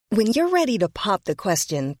When you're ready to pop the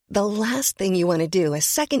question, the last thing you want to do is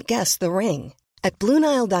second-guess the ring. At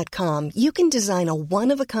BlueNile.com, you can design a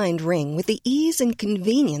one-of-a-kind ring with the ease and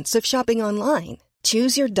convenience of shopping online.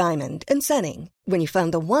 Choose your diamond and setting. When you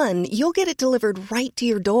find the one, you'll get it delivered right to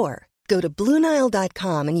your door. Go to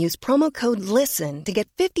BlueNile.com and use promo code LISTEN to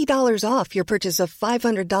get $50 off your purchase of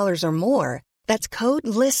 $500 or more. That's code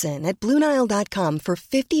LISTEN at BlueNile.com for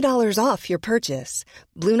 $50 off your purchase.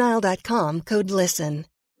 BlueNile.com, code LISTEN.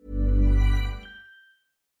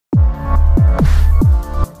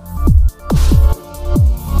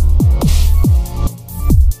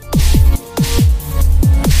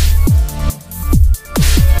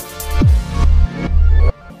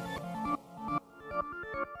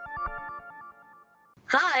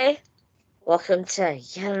 Hi, welcome to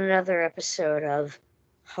yet another episode of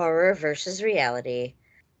Horror versus Reality.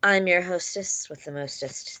 I'm your hostess with the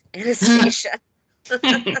mostest, Anastasia.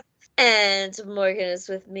 And Morgan is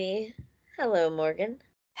with me. Hello, Morgan.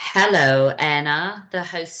 Hello, Anna, the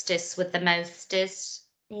hostess with the mostest.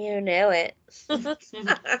 You know it.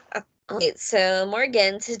 Alright, so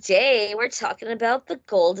Morgan, today we're talking about the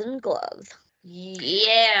Golden Glove.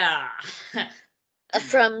 Yeah.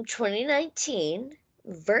 From 2019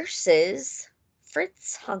 versus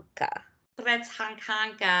Fritz Honka. Fritz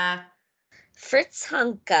Honka. Fritz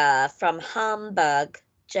Honka from Hamburg,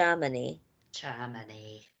 Germany.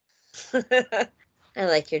 Germany. I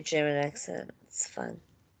like your German accent. It's fun.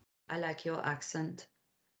 I like your accent.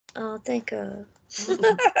 Oh, thank you.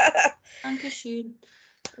 Dankeschön.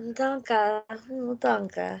 Danke. Oh,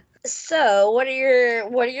 danke. So, what are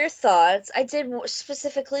your thoughts? I did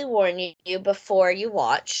specifically warn you before you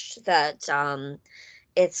watched that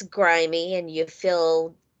it's grimy and you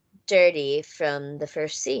feel dirty from the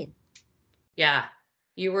first scene. Yeah,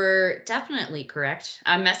 you were definitely correct.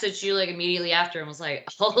 I messaged you like immediately after and was like,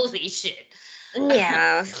 holy shit.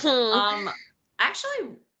 Yeah.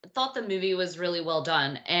 Actually thought the movie was really well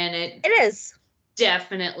done, and it is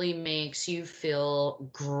definitely makes you feel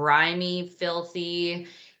grimy, filthy.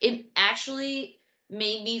 It actually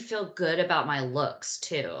made me feel good about my looks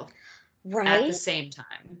too. Right? At the same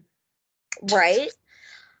time. Right?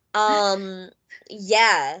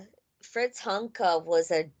 Yeah. Fritz Honka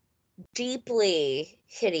was a deeply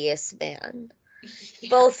hideous man. Yeah.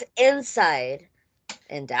 Both inside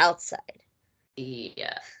and outside.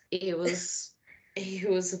 Yeah. He was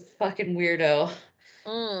a fucking weirdo.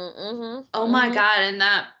 Oh my God, and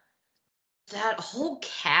that whole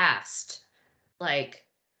cast. Like,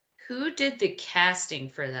 who did the casting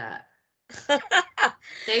for that?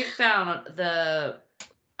 They found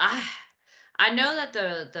I know that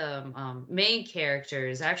the main character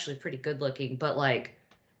is actually pretty good looking, but like,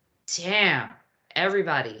 damn,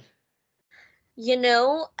 everybody. You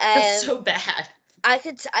know, that's so bad.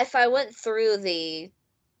 If I went through the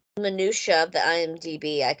minutia of the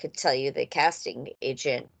IMDb, I could tell you the casting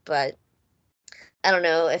agent, but I don't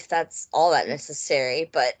know if that's all that necessary,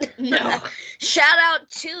 but no. Shout out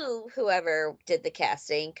to whoever did the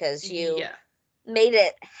casting, because you made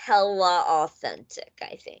it hella authentic,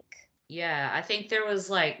 I think. Yeah, I think there was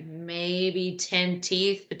like maybe 10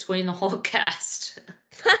 teeth between the whole cast.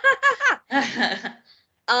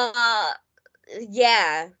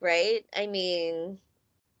 Yeah, right? I mean,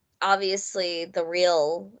 obviously the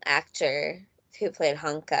real actor who played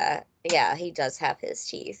Honka, yeah, he does have his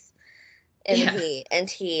teeth. And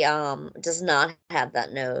he does not have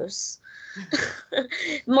that nose.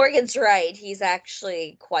 Morgan's right. He's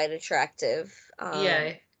actually quite attractive.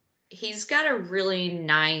 Yeah. He's got a really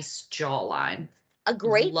nice jawline. A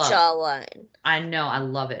great jawline. I know. I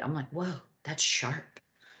love it. I'm like, whoa, that's sharp.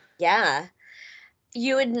 Yeah.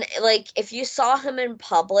 You would, like, if you saw him in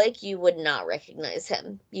public, you would not recognize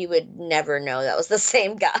him. You would never know that was the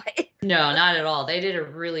same guy. No, not at all. They did a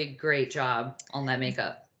really great job on that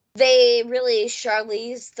makeup. They really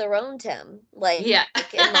Charlize Theroned him, like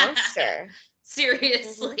in Monster.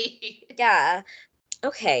 Seriously. Mm-hmm. Yeah.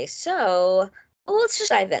 Okay, so let's just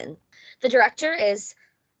dive in. The director is,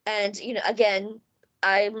 and you know, again,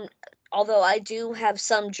 although I do have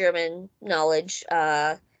some German knowledge,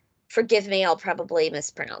 forgive me, I'll probably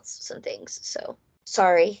mispronounce some things, so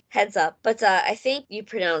sorry, heads up. But I think you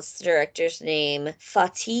pronounced the director's name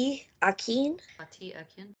Fatih Akin. Fatih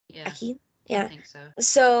Akin? Yeah. Akin? Yeah. I think so.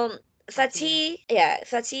 So Fatih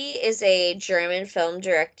is a German film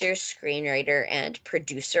director, screenwriter, and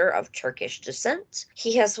producer of Turkish descent.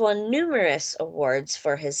 He has won numerous awards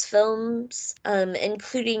for his films,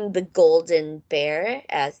 including the Golden Bear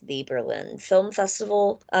at the Berlin Film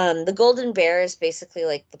Festival. The Golden Bear is basically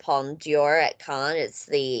like the Palme d'Or at Cannes. It's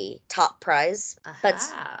the top prize.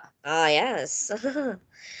 Ah, yes.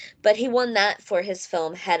 But he won that for his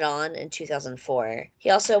film Head On in 2004.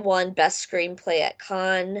 He also won Best Screenplay at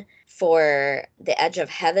Cannes for The Edge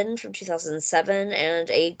of Heaven from 2007 and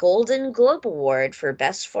a Golden Globe Award for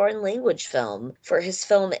Best Foreign Language Film for his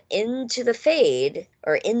film Into the Fade,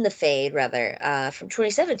 or In the Fade, rather, from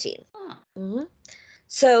 2017. Huh. Hmm.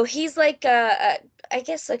 So he's like, I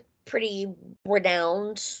guess, a pretty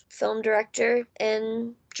renowned film director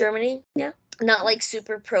in Germany. Yeah. Not like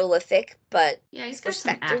super prolific, but Yeah, he's got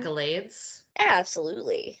some respected. accolades. Yeah,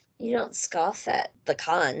 absolutely. You don't scoff at the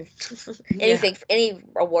con. Yeah. Any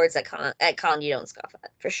awards at con, you don't scoff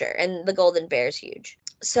at for sure. And the Golden Bear is huge.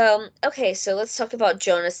 So, okay, so let's talk about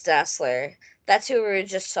Jonas Dassler. That's who we were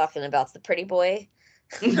just talking about, the pretty boy.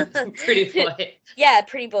 Pretty boy. Yeah,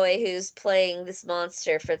 pretty boy who's playing this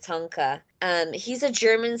monster, Fritz Honka. He's a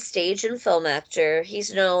German stage and film actor.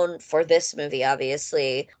 He's known for this movie,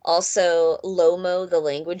 obviously. Also, Lomo, The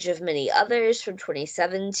Language of Many Others from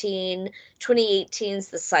 2017, 2018's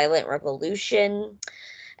The Silent Revolution,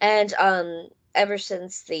 and ever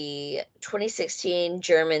since the 2016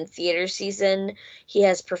 German theater season, he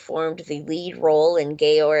has performed the lead role in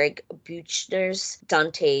Georg Büchner's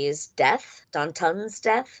Danton's Death,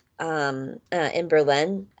 in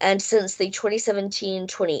Berlin. And since the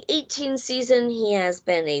 2017-2018 season, he has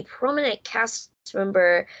been a prominent cast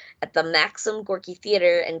member at the Maxim Gorky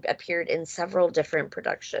Theater and appeared in several different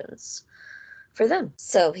productions for them.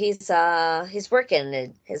 So he's working,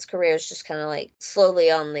 and his career is just kind of like slowly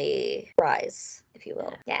on the rise, if you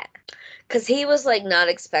will. Yeah. Cuz he was like not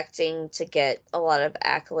expecting to get a lot of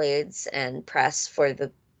accolades and press for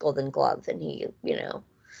the Golden Glove, and he,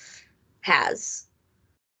 has.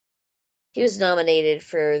 He was nominated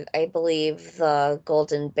for, I believe, the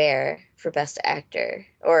Golden Bear for Best Actor,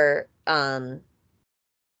 or I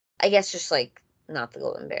guess just like not the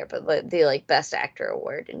Golden Bear, but the like Best Actor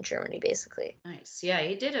award in Germany, basically. Nice. Yeah,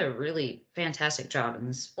 he did a really fantastic job in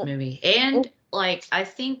this movie. And like I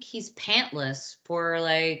think he's pantless for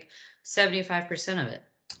like 75% of it.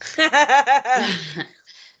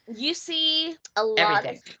 You see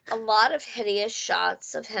Everything. a lot of hideous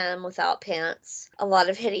shots of him without pants. A lot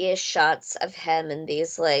of hideous shots of him in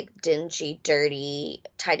these like dingy, dirty,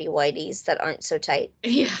 tighty whities that aren't so tight.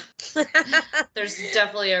 Yeah. There's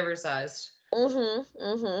definitely oversized. Mm-hmm.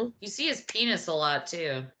 Mm-hmm. You see his penis a lot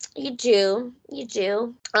too. You do. You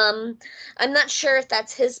do. I'm not sure if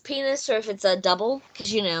that's his penis or if it's a double,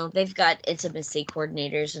 because they've got intimacy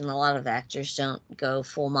coordinators and a lot of actors don't go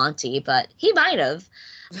full Monty, but he might have.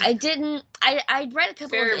 I didn't. I read a couple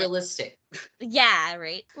Very of realistic. Yeah,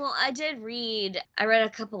 right. Well, I read a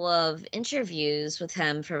couple of interviews with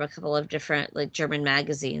him from a couple of different like German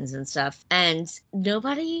magazines and stuff, and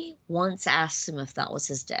nobody once asked him if that was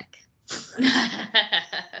his dick.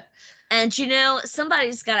 And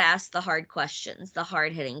somebody's got to ask the hard questions, the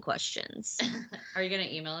hard-hitting questions. Are you gonna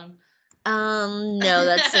email him? No,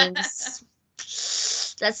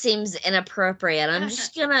 that seems inappropriate. I'm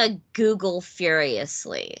just gonna Google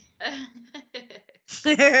furiously.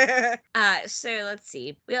 So let's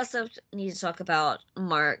see. We also need to talk about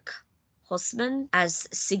Mark Hosman as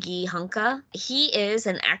Siggy Honka. He is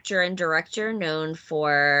an actor and director known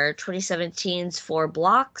for 2017's Four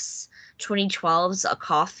Blocks, 2012's A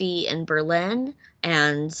Coffee in Berlin,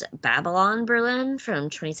 and Babylon Berlin from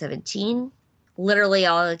 2017. Literally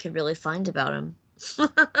all I could really find about him.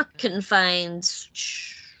 Couldn't find...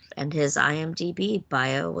 And his IMDb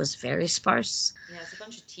bio was very sparse. Yeah, it's a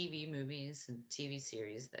bunch of TV movies and TV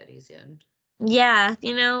series that he's in. Yeah,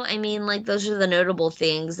 like those are the notable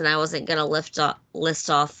things, and I wasn't gonna list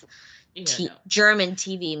off German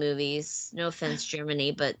TV movies. No offense,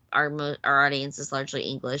 Germany, but our audience is largely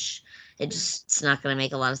English. It's not gonna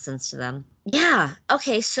make a lot of sense to them. Yeah.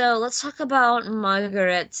 Okay, so let's talk about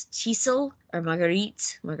Margaret Teasel or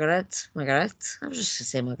Marguerite. I'm just gonna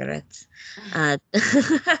say Margaret.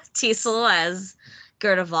 Teasel as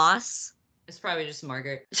Gerda Voss. It's probably just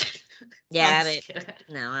Margaret. Yeah,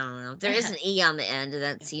 no, I don't know. There is an E on the end, and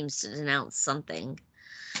that seems to denounce something.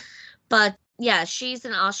 But yeah, she's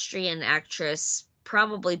an Austrian actress,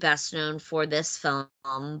 probably best known for this film,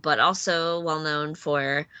 but also well known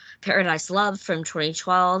for Paradise Love from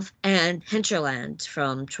 2012 and Hinterland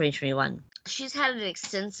from 2021. She's had an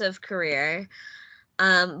extensive career,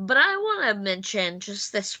 but I want to mention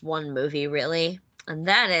just this one movie, really, and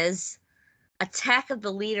that is Attack of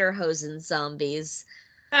the Lederhosen Zombies.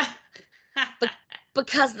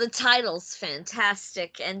 Because the title's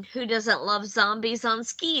fantastic, and who doesn't love zombies on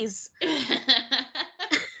skis?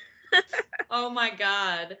 Oh my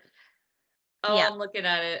god. Oh, yeah. I'm looking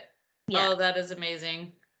at it. Yeah. Oh, that is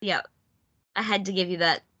amazing. Yeah. I had to give you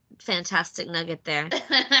that fantastic nugget there.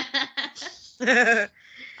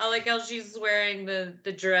 I like how she's wearing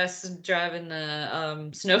the dress and driving the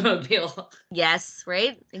snowmobile. Yes,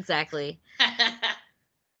 right? Exactly.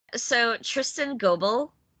 So Tristan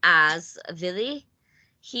Goebel as Willy,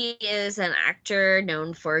 he is an actor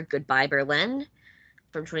known for Goodbye Berlin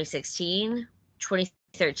from 2016,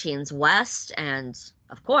 2013's West, and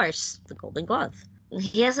of course, The Golden Glove.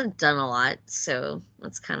 He hasn't done a lot, so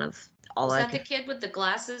that's kind of all Was I that the kid with the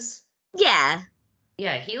glasses? Yeah.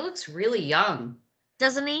 Yeah, he looks really young.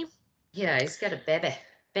 Doesn't he? Yeah, he's got a baby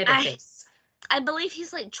I face. I believe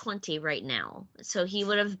he's like 20 right now. So he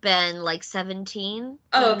would have been like 17.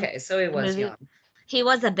 Oh, okay. So he was young. He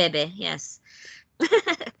was a baby, yes.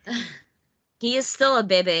 He is still a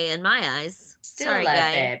baby in my eyes. Still Sorry, a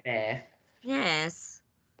guy. baby. Yes.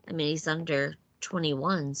 I mean, he's under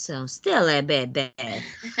 21, so still a baby.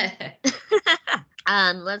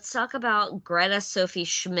 Let's talk about Greta Sophie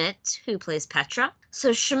Schmidt, who plays Petra.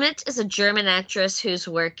 So Schmidt is a German actress whose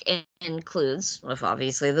work includes, with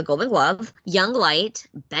obviously The Golden Glove, Young Light,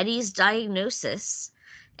 Betty's Diagnosis,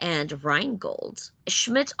 and Rheingold.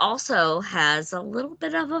 Schmidt also has a little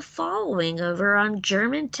bit of a following over on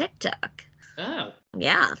German TikTok. Oh.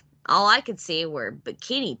 Yeah. All I could see were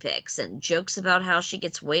bikini pics and jokes about how she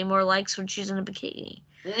gets way more likes when she's in a bikini.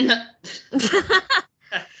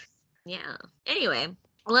 Yeah. Anyway,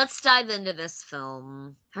 let's dive into this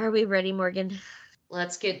film. Are we ready, Morgan?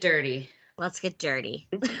 Let's get dirty. Let's get dirty.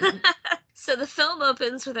 So the film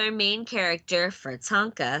opens with our main character, Fritz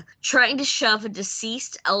Honka, trying to shove a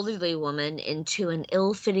deceased elderly woman into an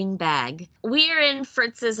ill-fitting bag. We are in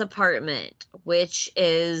Fritz's apartment, which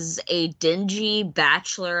is a dingy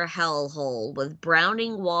bachelor hellhole with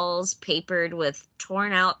browning walls papered with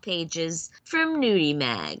torn-out pages from nudie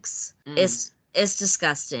mags. It's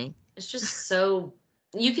disgusting. It's just so...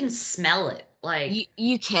 You can smell it. Like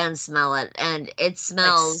you can smell it, and it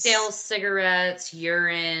smells... Like stale cigarettes,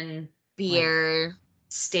 urine... Beer. Like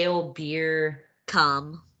stale beer.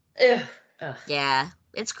 Cum. Ugh. Ugh. Yeah,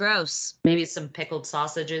 it's gross. Maybe some pickled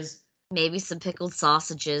sausages. Maybe some pickled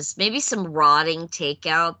sausages. Maybe some rotting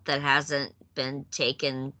takeout that hasn't been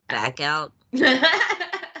taken back out. Yeah.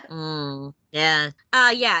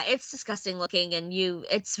 Yeah, it's disgusting looking, and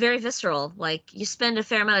it's very visceral. Like, you spend a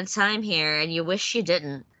fair amount of time here, and you wish you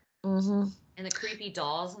didn't. Mm-hmm. And the creepy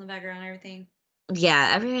dolls in the background and everything.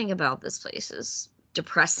 Yeah, everything about this place is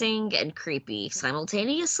depressing and creepy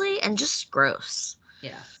simultaneously, and just gross.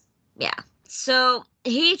 Yeah. So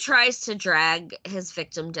he tries to drag his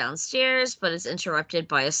victim downstairs, but is interrupted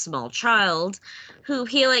by a small child who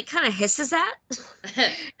he like kind of hisses at.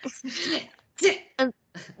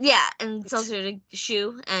 and tells her to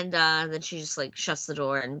shoo, and then she just like shuts the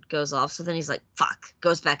door and goes off. So then he's like, fuck,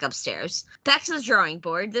 goes back upstairs. Back to the drawing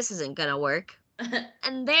board. This isn't gonna work.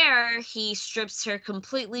 And there, he strips her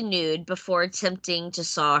completely nude before attempting to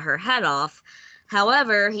saw her head off.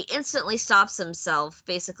 However, he instantly stops himself,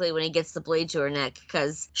 basically, when he gets the blade to her neck,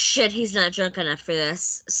 because, shit, he's not drunk enough for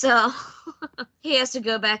this. So, he has to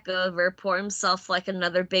go back over, pour himself, like,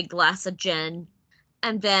 another big glass of gin,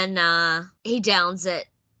 and then, he downs it.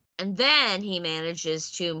 And then he manages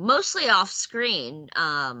to, mostly off-screen,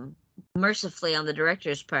 mercifully on the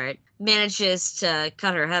director's part, manages to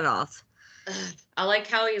cut her head off. I like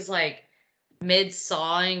how he's like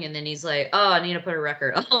mid-sawing and then he's like, oh, I need to put a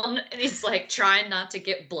record on. And he's like trying not to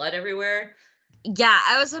get blood everywhere. Yeah,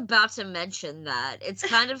 I was about to mention that. It's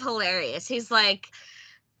kind of hilarious. He's like,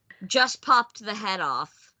 just popped the head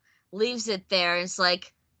off, leaves it there, and it's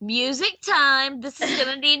like, music time. This is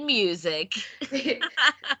going to need music.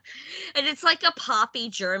 And it's like a poppy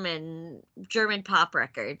German pop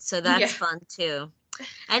record. So that's fun too.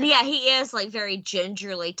 And yeah, he is like very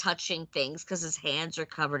gingerly touching things because his hands are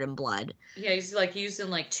covered in blood. Yeah, he's like using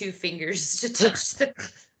like 2 fingers to touch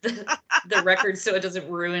the record so it doesn't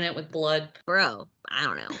ruin it with blood. Bro, I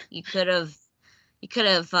don't know. You could have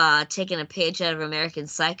taken a page out of American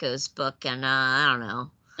Psycho's book and I don't know,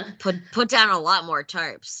 put down a lot more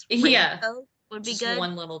tarps. Yeah, would be just good.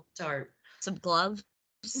 One little tarp, some gloves,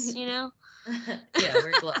 you know. Yeah,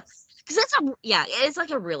 wear gloves. Because it's like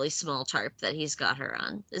a really small tarp that he's got her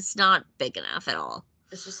on. It's not big enough at all.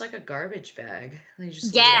 It's just like a garbage bag.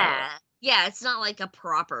 Yeah, it's not like a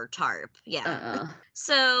proper tarp. Yeah.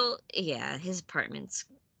 So, yeah, his apartment's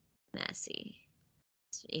messy.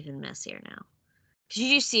 It's even messier now. Because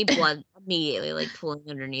you see blood immediately, like, pulling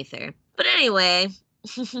underneath her. But anyway,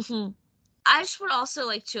 I just would also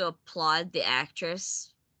like to applaud the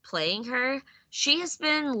actress playing her. She has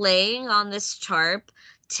been laying on this tarp,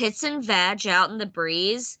 tits and vag out in the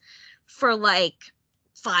breeze for like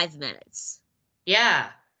 5 minutes. Yeah,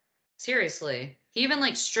 seriously. He even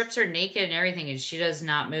like strips her naked and everything, and she does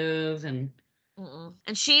not move. And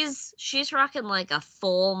And she's rocking like a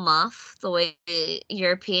full muff the way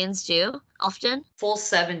Europeans do often. full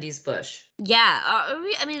 70s bush. Yeah,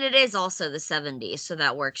 I mean it is also the 70s, so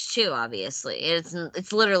that works too. Obviously, it's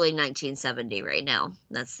literally 1970 right now.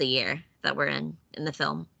 That's the year that we're in the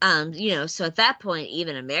film. So at that point,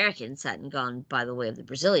 even Americans hadn't gone by the way of the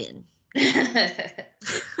Brazilian.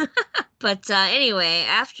 But anyway,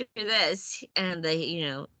 after this, and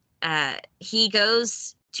he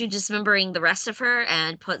goes to dismembering the rest of her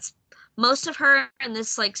and puts most of her in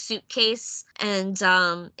this like suitcase, and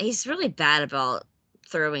he's really bad about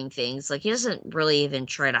throwing things. Like he doesn't really even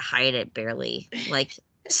try to hide it, barely. Like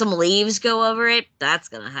some leaves go over it, that's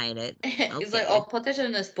gonna hide it. Okay. He's like, I'll put this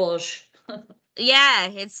in this bush. Yeah,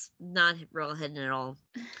 it's not real hidden at all.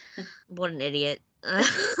 What an idiot.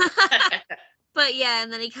 But yeah,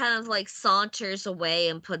 and then he kind of like saunters away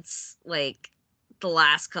and puts like the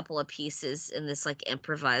last couple of pieces in this like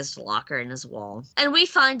improvised locker in his wall. And we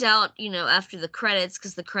find out, after the credits,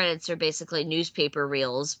 because the credits are basically newspaper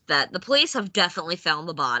reels, that the police have definitely found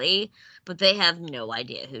the body, but they have no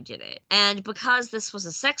idea who did it. And because this was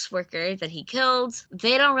a sex worker that he killed,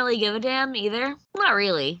 they don't really give a damn either. Not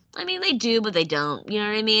really. I mean, they do, but they don't. You know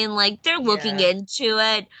what I mean? Like, they're looking into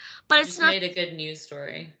it, but it's not... made a good news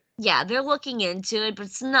story. Yeah, they're looking into it, but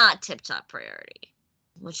it's not tip-top priority,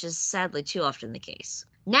 which is sadly too often the case.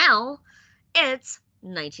 Now, it's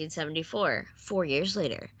 1974, 4 years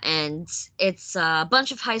later, and it's a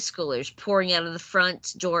bunch of high schoolers pouring out of the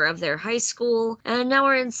front door of their high school, and now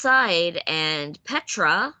we're inside, and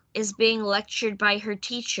Petra is being lectured by her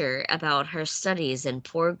teacher about her studies and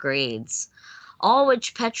poor grades, all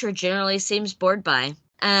which Petra generally seems bored by.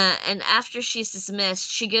 And after she's dismissed,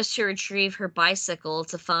 she goes to retrieve her bicycle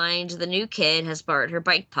to find the new kid has borrowed her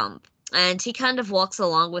bike pump. And he kind of walks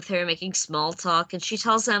along with her, making small talk, and she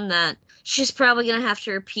tells him that she's probably going to have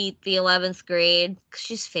to repeat the 11th grade because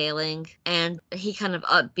she's failing. And he kind of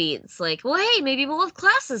upbeats, like, well, hey, maybe we'll have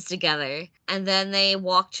classes together. And then they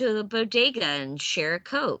walk to the bodega and share a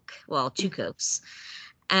Coke. Well, 2 Cokes.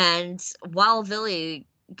 And while Billy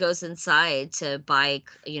goes inside to buy,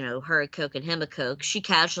 her a Coke and him a Coke, she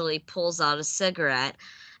casually pulls out a cigarette.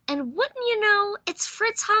 And wouldn't you know, it's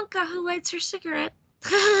Fritz Honka who lights her cigarette.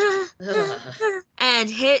 And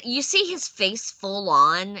you see his face full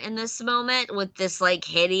on in this moment with this like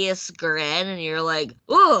hideous grin, and you're like,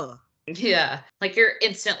 ugh. Yeah, like you're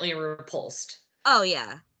instantly repulsed. Oh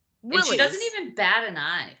yeah. And she doesn't even bat an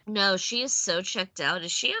eye. No, she is so checked out.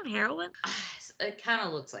 Is she on heroin? It kind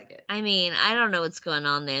of looks like it. I mean, I don't know what's going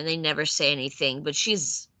on there. They never say anything, but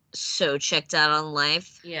she's so checked out on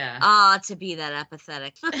life. Yeah. To be that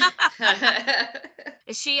apathetic.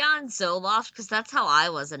 Is she on Zoloft? Because that's how I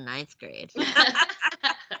was in 9th grade.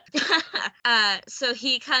 So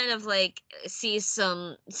he kind of like sees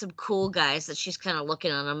some cool guys that she's kind of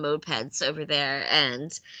looking on mopeds over there,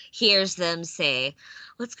 and hears them say,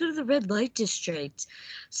 let's go to the red light district.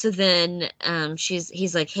 So then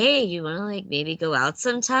he's like, hey, you want to like maybe go out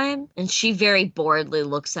sometime? And she very boredly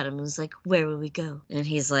looks at him and is like, where will we go? And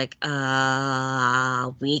he's like,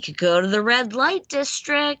 we could go to the red light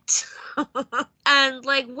district. And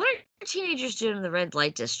like, what are teenagers doing in the red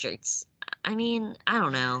light districts? I mean, I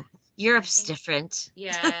don't know. Europe's different.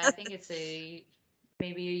 Yeah, I think it's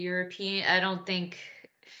maybe a European. I don't think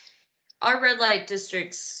our red light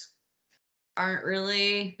districts aren't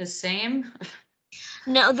really the same.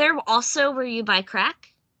 No, they're also where you buy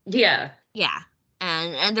crack. Yeah. Yeah.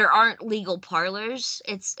 And there aren't legal parlors.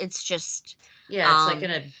 It's just it's like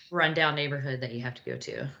in a rundown neighborhood that you have to go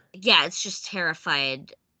to. Yeah, it's just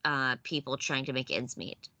terrified people trying to make ends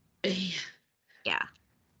meet. Yeah.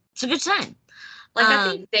 It's a good time. Like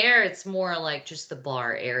I think there it's more like just the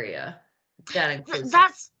bar area. That includes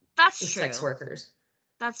that's true. Sex workers.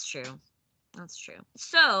 That's true.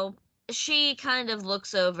 So she kind of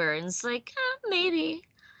looks over and is like, maybe,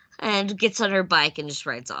 and gets on her bike and just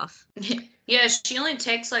rides off. Yeah, she only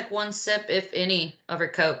takes like 1 sip, if any, of her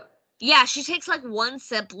Coke. Yeah, she takes like 1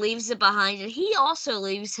 sip, leaves it behind, and he also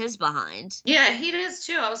leaves his behind. Yeah, he does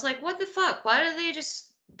too. I was like, what the fuck? Why do they just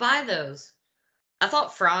buy those? I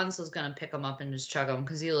thought Franz was going to pick them up and just chug them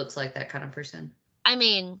because he looks like that kind of person. I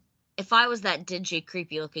mean, if I was that dingy,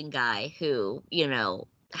 creepy-looking guy who,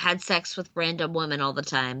 had sex with random women all the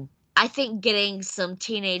time, I think getting some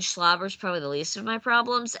teenage slobber is probably the least of my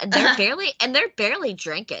problems. And they're barely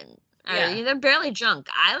drinking. Yeah. They're barely drunk.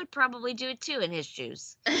 I would probably do it too in his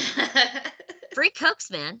shoes. Free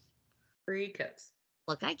Cokes, man. Free Cokes.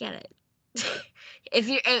 Look, I get it.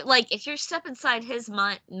 If you're step inside his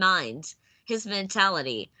mind, his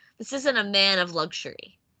mentality, this isn't a man of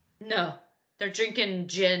luxury. No, They're drinking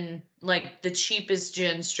gin, like the cheapest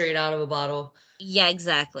gin straight out of a bottle. Yeah,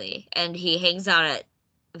 exactly. And he hangs out at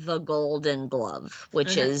the Golden Glove,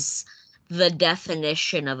 which is the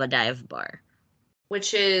definition of a dive bar.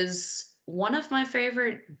 Which is one of my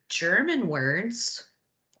favorite German words.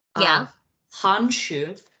 Yeah.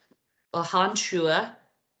 Handschuhe. Or Handschuhe.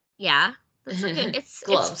 Yeah. That's okay. It's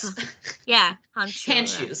gloves. Yeah, handschuhe. Hand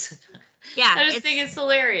shoes. Yeah. I just think it's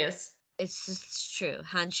hilarious. It's true.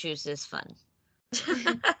 Handschuhe is fun.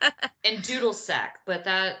 And doodle sack, but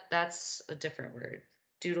that's a different word.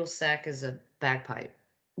 Doodle sack is a bagpipe.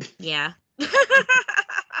 Yeah.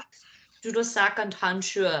 Doodle sack and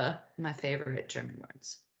Handschuhe, my favorite German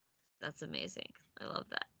words. That's amazing. I love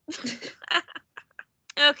that.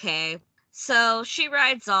 Okay. So she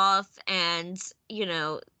rides off and,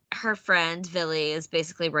 her friend Villy is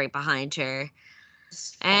basically right behind her.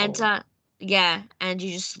 And yeah, and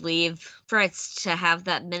you just leave Fritz to have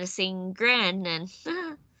that menacing grin and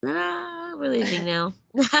we're leaving now.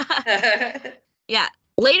 Yeah.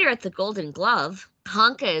 Later at the Golden Glove,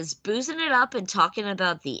 Honka is boozing it up and talking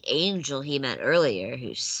about the angel he met earlier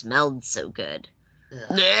who smelled so good.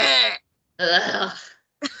 Ugh. Ugh.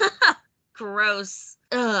 Gross.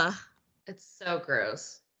 Ugh. It's so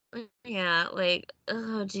gross. Yeah, like,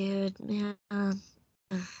 oh, dude, man.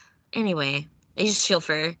 Anyway, I just feel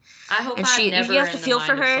for her. I hope and I'm never you have to in feel the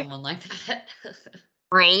for mind of her. someone like that.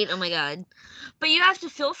 Right? Oh my god. But you have to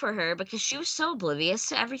feel for her because she was so oblivious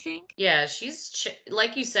to everything. Yeah, she's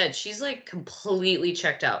like you said, she's like completely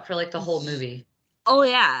checked out for like the whole movie. Oh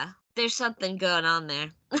yeah, there's something going on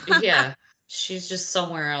there. Yeah, she's just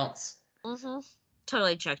somewhere else.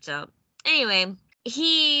 Totally checked out. Anyway,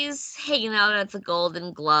 he's hanging out at the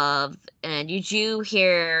Golden Glove, and you do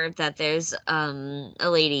hear that there's a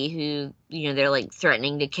lady who, they're like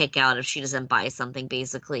threatening to kick out if she doesn't buy something,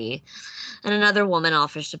 basically. And another woman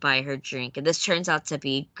offers to buy her drink, and this turns out to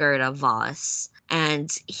be Gerda Voss.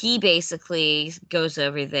 And he basically goes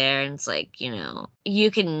over there and it's like,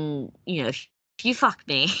 you can, if you fuck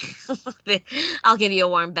me, I'll give you a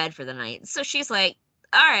warm bed for the night. So she's like,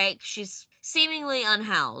 all right, she's seemingly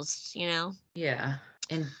unhoused, Yeah,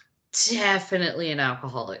 and definitely an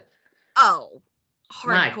alcoholic. Oh,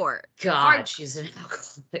 hardcore. My God, she's an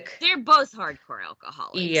alcoholic. They're both hardcore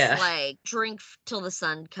alcoholics. Yeah. Like, drink till the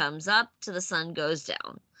sun comes up, till the sun goes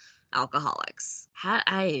down. Alcoholics.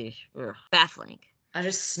 Baffling. I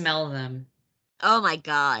just smell them. Oh my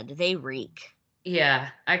God, they reek. Yeah,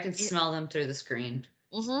 I can smell them through the screen.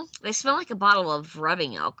 They smell like a bottle of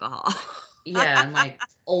rubbing alcohol. Yeah, and like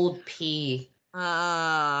old pee.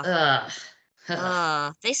 Ugh.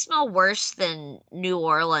 They smell worse than New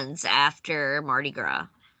Orleans after Mardi Gras.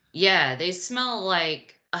 Yeah, they smell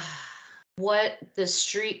like what the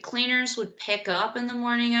street cleaners would pick up in the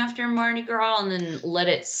morning after Mardi Gras and then let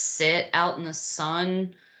it sit out in the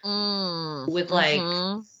sun with like,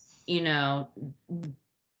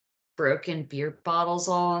 broken beer bottles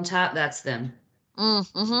all on top. That's them.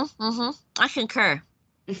 I concur.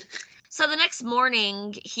 So the next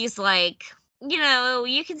morning, he's like,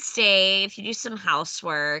 you can stay if you do some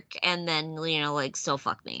housework and then, still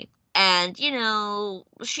fuck me. And,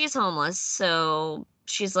 she's homeless, so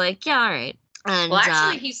she's like, yeah, all right. And, well,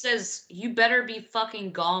 actually, he says, you better be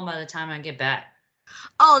fucking gone by the time I get back.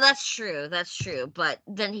 Oh, that's true. That's true. But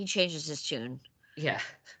then he changes his tune. Yeah.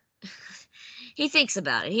 He thinks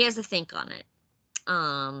about it. He has to think on it.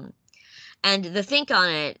 And the think on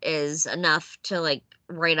it is enough to, like,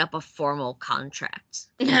 write up a formal contract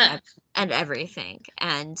and everything.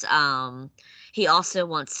 And he also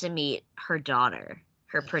wants to meet her daughter,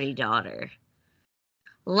 her pretty daughter.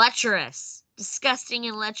 Lecherous. Disgusting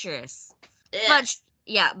and lecherous. But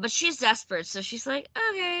she's desperate, so she's like,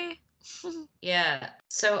 okay. Yeah.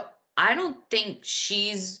 So I don't think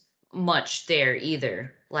she's much there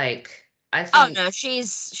either. Like, I think... Oh, no,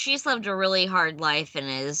 she's lived a really hard life and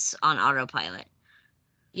is on autopilot.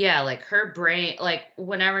 Yeah, like her brain, like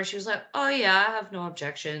whenever she was like, oh yeah, I have no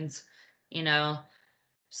objections,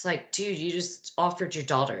 it's like, dude, you just offered your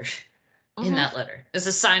daughter in that letter. It's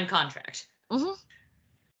a signed contract.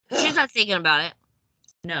 She's not thinking about it.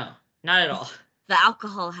 No, not at all. The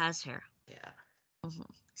alcohol has her. Yeah.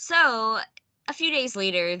 So a few days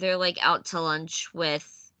later, they're like out to lunch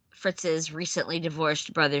with Fritz's recently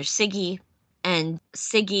divorced brother Siggy, and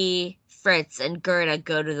Siggy, Fritz, and Gerda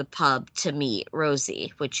go to the pub to meet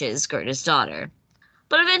Rosie, which is Gerda's daughter.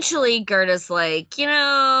 But eventually Gerda's like,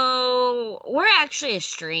 we're actually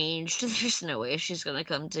estranged. There's no way she's gonna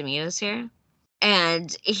come to meet us here.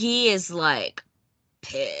 And he is like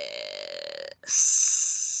pissed.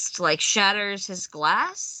 Like shatters his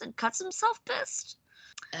glass and cuts himself pissed.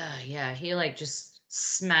 Yeah, he like just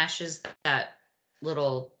smashes that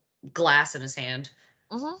little glass in his hand.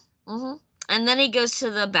 And then he goes to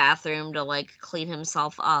the bathroom to, like, clean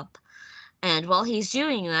himself up. And while he's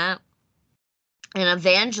doing that, an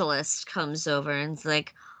evangelist comes over and is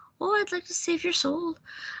like, "Oh, I'd like to save your soul."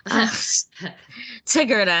 To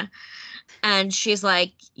Gerda. And she's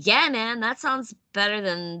like, "Yeah, man, that sounds better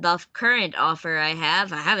than the current offer I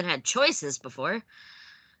have. I haven't had choices before."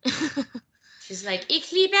 She's like,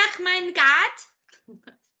 "Ich liebe mein God."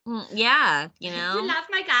 Yeah, you know. You love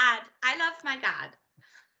my God. I love my God.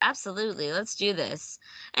 Absolutely, let's do this.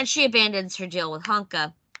 And she abandons her deal with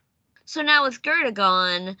Honka. So now with Gerda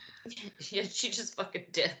gone... Yeah, she just fucking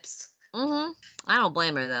dips. I don't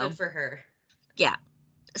blame her, though. Good for her. Yeah.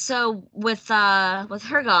 So with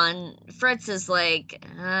her gone, Fritz is like,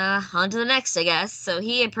 on to the next, I guess. So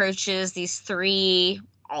he approaches these 3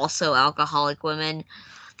 also alcoholic women.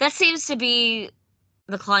 That seems to be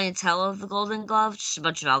the clientele of the Golden Glove, just a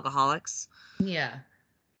bunch of alcoholics. Yeah.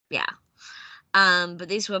 Yeah. But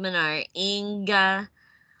these women are Inga,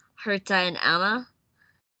 Herta, and Emma.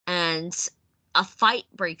 And a fight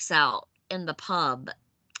breaks out in the pub.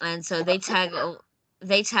 And so they tag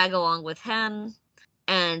along with him.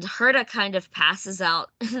 And Herta kind of passes out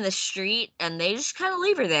in the street, and they just kind of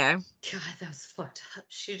leave her there. God, that was fucked up.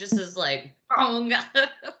 She just is like, oh, God.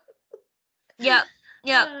 Yep.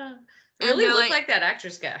 Really looked like that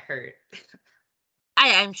actress got hurt.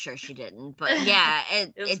 I'm sure she didn't, but yeah,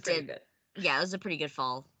 it did. Good. Yeah, it was a pretty good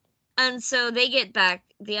fall. And so they get back,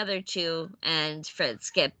 the other 2 and Fritz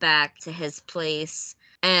get back to his place,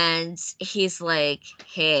 and he's like,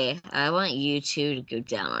 "Hey, I want you 2 to go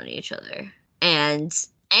down on each other." And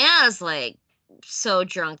Anna's like so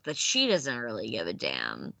drunk that she doesn't really give a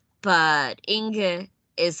damn. But Inga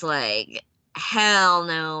is like, "Hell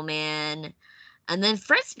no, man." And then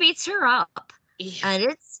Fritz beats her up.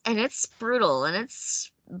 Yeah. And it's brutal and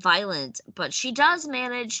it's violent, but she does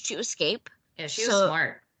manage to escape. Yeah, she was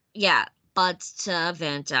smart. Yeah, but to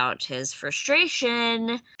vent out his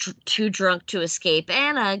frustration, too drunk to escape,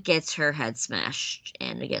 Anna gets her head smashed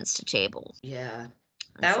in against a table. Yeah.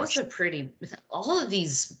 That was a pretty... All of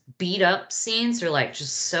these beat up scenes are like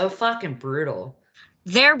just so fucking brutal.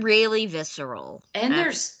 They're really visceral. And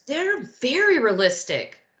they're very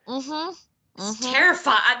realistic. It's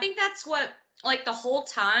terrifying. I think that's what, like, the whole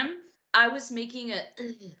time I was making a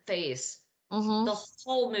face. The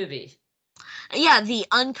whole movie. Yeah, the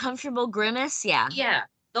uncomfortable grimace, yeah. Yeah,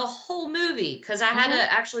 the whole movie. Because I had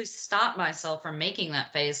to actually stop myself from making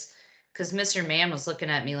that face. Because Mr. Man was looking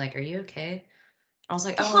at me like, "Are you okay?" I was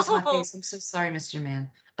like, "Oh, it's my face. I'm so sorry, Mr.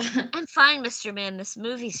 Man." I'm fine, Mr. Man. This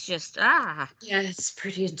movie's just, Yeah, it's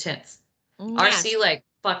pretty intense. Yes. RC, like,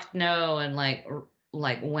 fucked no and, like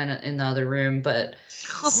went in the other room, but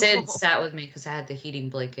Sid sat with me because I had the heating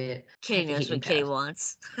blanket. Kitty knows what Kitty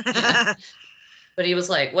wants. But he was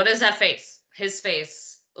like, "What is that face?" His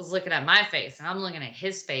face was looking at my face, and I'm looking at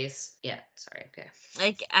his face. Yeah, sorry, okay.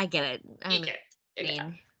 I get it. I mean,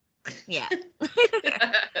 yeah.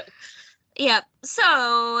 Yep.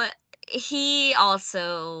 So he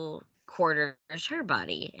also quarters her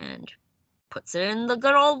body and puts it in the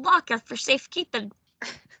good old locker for safekeeping.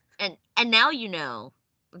 And now you know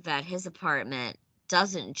that his apartment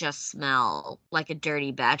doesn't just smell like a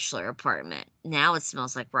dirty bachelor apartment. Now it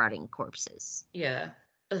smells like rotting corpses. Yeah.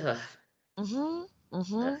 Ugh.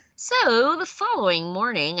 So the following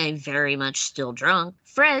morning, I'm very much still drunk.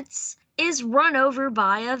 Fritz is run over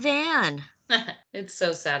by a van. It's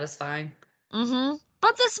so satisfying.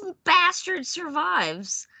 But this bastard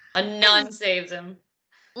survives. A nun saves him.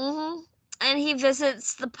 And he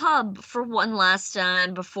visits the pub for one last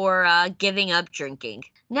time before giving up drinking.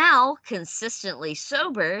 Now, consistently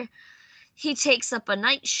sober, he takes up a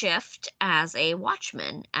night shift as a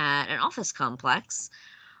watchman at an office complex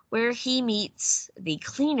where he meets the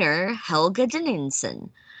cleaner Helga Dennison,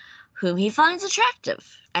 whom he finds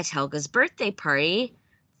attractive. At Helga's birthday party,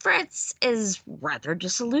 Fritz is rather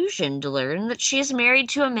disillusioned to learn that she is married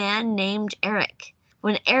to a man named Eric.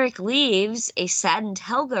 When Eric leaves, a saddened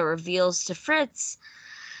Helga reveals to Fritz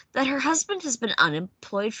that her husband has been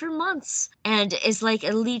unemployed for months and is like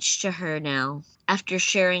a leech to her now. After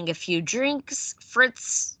sharing a few drinks,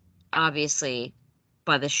 Fritz, obviously,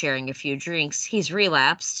 by the sharing a few drinks, he's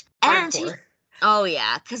relapsed. Hardcore. Oh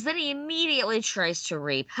yeah, because then he immediately tries to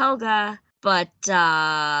rape Helga, but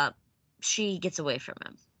she gets away from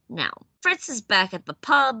him. Now, Fritz is back at the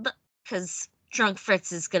pub, because drunk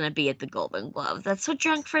Fritz is going to be at the Golden Glove. That's what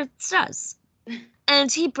drunk Fritz does.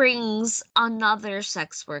 And he brings another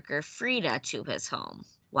sex worker, Frida, to his home.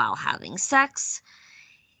 While having sex,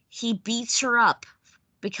 he beats her up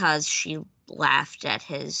because she laughed at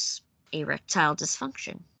his erectile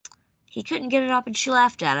dysfunction. He couldn't get it up and she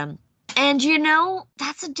laughed at him. And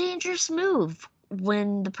that's a dangerous move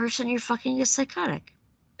when the person you're fucking is psychotic.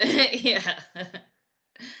 Yeah.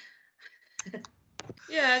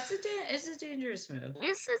 Yeah, it's a dangerous move.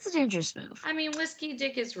 It's a dangerous move. I mean, whiskey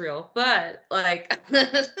dick is real, but like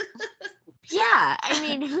yeah, I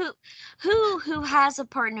mean, who has a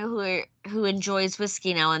partner who enjoys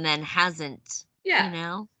whiskey now and then hasn't?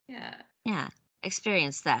 Yeah. Yeah,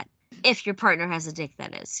 experience that. If your partner has a dick,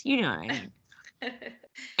 that is. You know what I mean.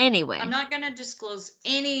 Anyway. I'm not going to disclose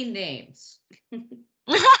any names.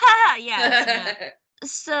 Yeah.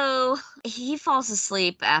 So he falls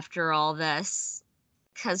asleep after all this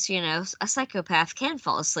because, a psychopath can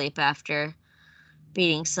fall asleep after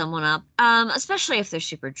beating someone up, especially if they're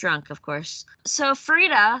super drunk, of course. So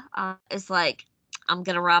Frida is like, I'm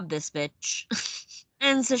going to rob this bitch.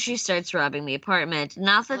 And so she starts robbing the apartment.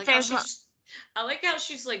 Not that I like how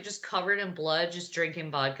she's like just covered in blood, just drinking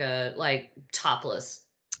vodka, like topless.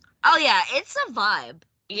 Oh yeah, it's a vibe.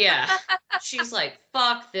 Yeah. She's like,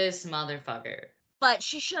 fuck this motherfucker. But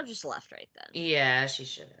she should have just left right then. Yeah, she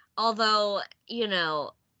should have. Although,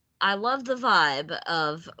 I love the vibe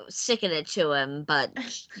of sticking it to him, but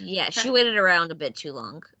yeah, she waited around a bit too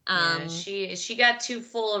long. Yeah, she got too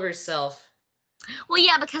full of herself. Well,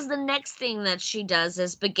 yeah, because the next thing that she does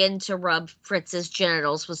is begin to rub Fritz's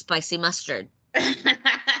genitals with spicy mustard.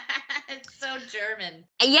 It's so German.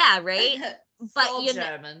 Yeah, right? But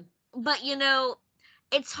German. But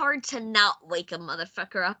it's hard to not wake a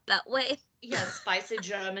motherfucker up that way. Yeah, spicy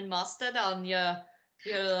German mustard on your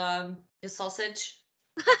sausage.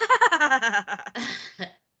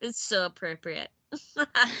 It's so appropriate.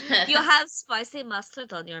 You have spicy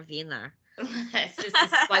mustard on your wiener. This is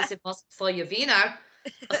spicy mustard for your wiener.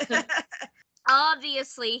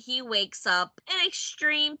 Obviously, he wakes up in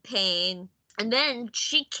extreme pain, and then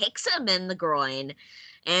she kicks him in the groin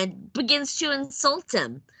and begins to insult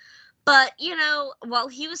him. But, while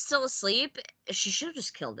he was still asleep, she should have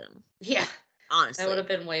just killed him. Yeah. Honestly. That would have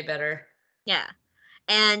been way better. Yeah.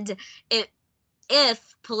 And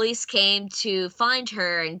if police came to find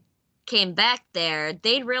her and came back there,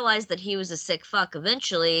 they'd realize that he was a sick fuck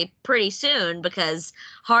eventually, pretty soon, because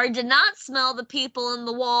hard to not smell the people in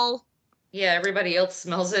the wall. Yeah, everybody else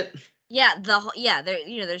smells it. Yeah,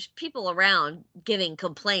 there's people around giving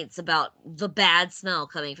complaints about the bad smell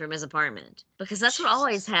coming from his apartment. Because that's what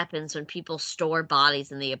always happens when people store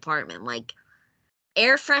bodies in the apartment. Like,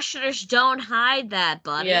 air fresheners don't hide that,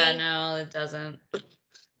 buddy. Yeah, no, it doesn't.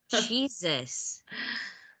 Jesus.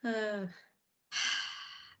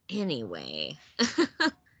 Anyway.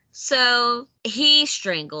 So, he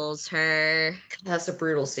strangles her. That's a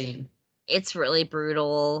brutal scene. It's really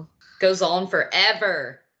brutal. Goes on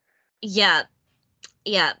forever. Yeah,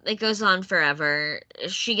 it goes on forever.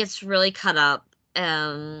 She gets really cut up.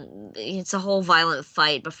 It's a whole violent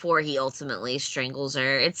fight before he ultimately strangles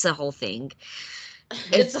her. It's a whole thing.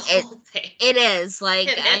 It's a whole thing. It is. Like,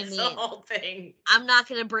 it's a whole thing. I'm not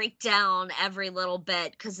going to break down every little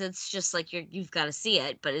bit because it's just like you've got to see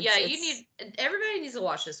it. But everybody needs to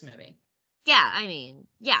watch this movie. Yeah,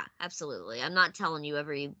 yeah, absolutely. I'm not telling you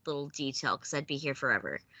every little detail because I'd be here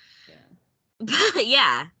forever. Yeah. But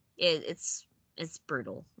yeah. It's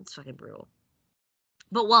brutal. It's fucking brutal.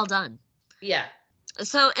 But well done. Yeah.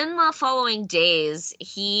 So in the following days,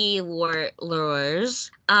 he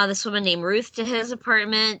lures this woman named Ruth to his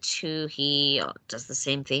apartment, who he does the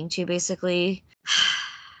same thing to, basically.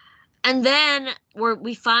 And then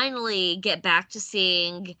we finally get back to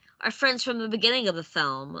seeing our friends from the beginning of the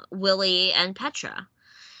film, Willie and Petra.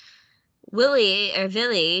 Willie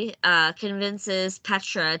convinces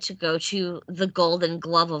Petra to go to the Golden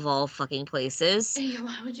Glove of all fucking places. Hey,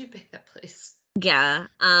 why would you pick that place? Yeah,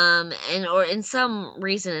 or in some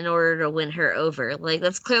reason in order to win her over. Like,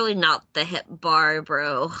 that's clearly not the hip bar,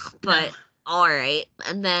 bro, but all right.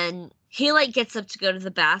 And then he, gets up to go to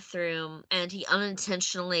the bathroom, and he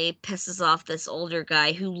unintentionally pisses off this older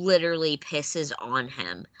guy who literally pisses on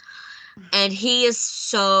him. And he is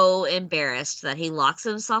so embarrassed that he locks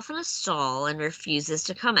himself in a stall and refuses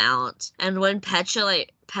to come out. And when Petra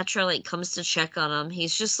comes to check on him,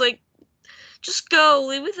 he's just like, just go,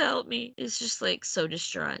 leave without me. He's just so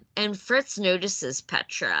distraught. And Fritz notices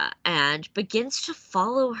Petra and begins to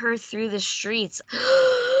follow her through the streets.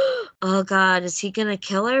 Oh God, is he gonna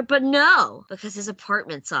kill her? But no, because his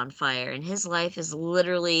apartment's on fire and his life has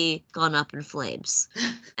literally gone up in flames.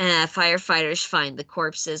 Firefighters find the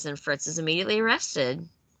corpses and Fritz is immediately arrested.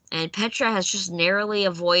 And Petra has just narrowly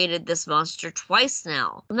avoided this monster twice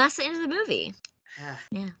now. And that's the end of the movie.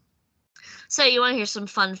 Yeah. So you want to hear some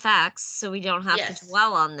fun facts so we don't have to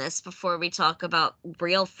dwell on this before we talk about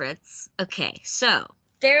real Fritz? Okay, so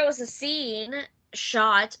there was a scene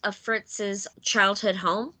shot of Fritz's childhood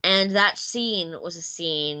home, and that scene was a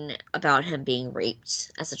scene about him being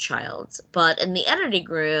raped as a child. But in the editing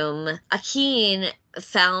room, Akin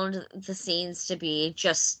found the scenes to be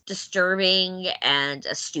just disturbing and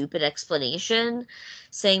a stupid explanation,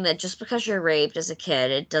 saying that just because you're raped as a kid,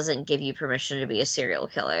 it doesn't give you permission to be a serial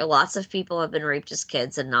killer. Lots of people have been raped as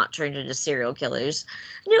kids and not turned into serial killers,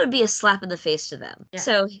 and it would be a slap in the face to them. Yeah.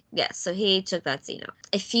 So he took that scene out.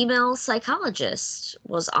 A female psychologist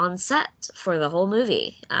was on set for the whole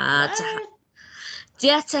movie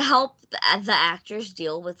to help the actors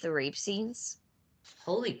deal with the rape scenes.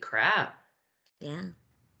 Holy crap. Yeah.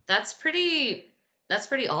 That's pretty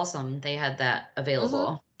awesome. They had that available.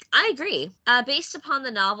 Mm-hmm. I agree. Based upon the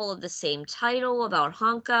novel of the same title about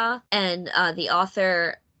Honka, and the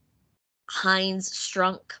author Heinz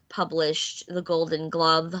Strunk published The Golden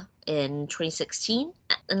Glove in 2016.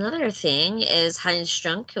 Another thing is Heinz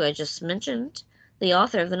Strunk, who I just mentioned, the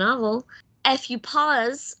author of the novel. If you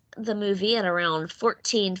pause the movie at around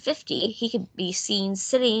 1450, he could be seen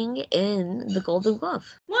sitting in the Golden Glove.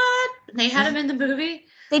 What? They had him in the movie?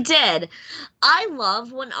 They did. I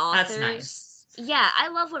love when authors... That's nice. Yeah, I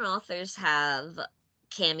love when authors have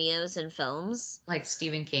cameos in films. Like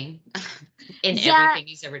Stephen King in everything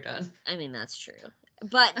he's ever done. I mean, that's true.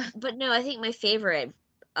 But no, I think my favorite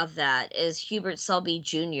of that is Hubert Selby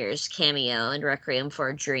Jr.'s cameo in Requiem for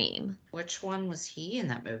a Dream. Which one was he in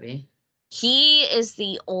that movie? He is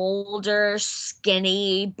the older,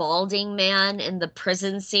 skinny, balding man in the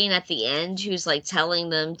prison scene at the end who's, like,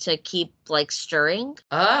 telling them to keep, like, stirring.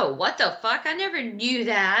 Oh, what the fuck? I never knew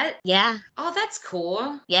that. Yeah. Oh, that's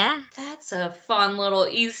cool. Yeah. That's a fun little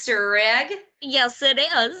Easter egg. Yes, it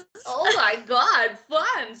is. Oh, my God.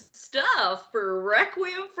 Fun stuff for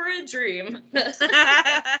Requiem for a Dream.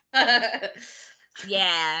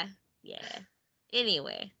 Yeah.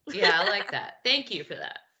 Anyway. Yeah, I like that. Thank you for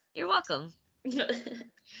that. You're welcome.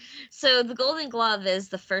 So The Golden Glove is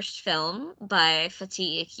the first film by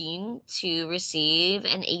Fatih Akin to receive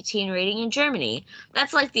an 18 rating in Germany.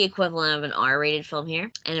 That's like the equivalent of an R-rated film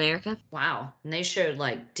here in America. Wow. And they showed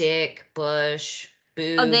like dick, bush,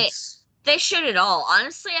 boobs. Oh, they showed it all.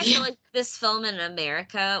 Honestly, I feel like this film in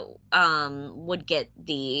America would get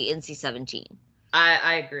the NC-17.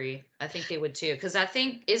 I agree. I think they would too. Because I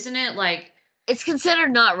think, isn't it like... It's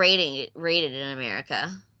considered not rated in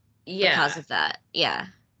America. Yeah. Because of that. Yeah.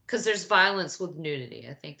 Because there's violence with nudity.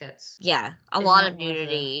 I think that's... Yeah. A lot of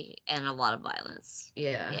nudity and a lot of violence.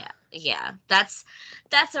 Yeah. Yeah. That's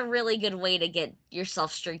a really good way to get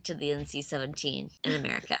yourself straight to the NC-17 in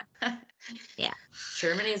America. Yeah.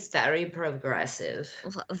 Germany is very progressive.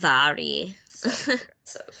 Very. So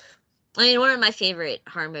progressive. I mean, one of my favorite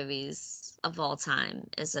horror movies of all time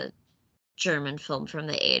is a German film from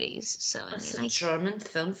the 80s. So it's a German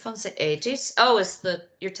film from the 80s? Oh, it's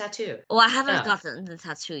your tattoo. Well, I haven't gotten the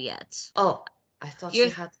tattoo yet. Oh, I thought you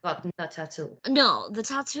had gotten the tattoo. No, the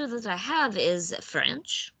tattoo that I have is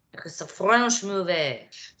French. It's a French movie.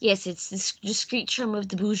 Yes, it's this discreet charm of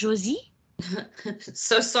the bourgeoisie.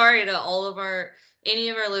 So sorry to any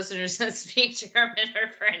of our listeners that speak German or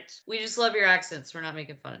French. We just love your accents. We're not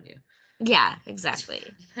making fun of you. Yeah,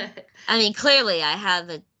 exactly. I mean, clearly I have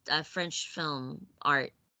a French film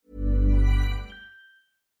art.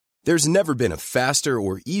 There's never been a faster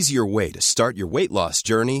or easier way to start your weight loss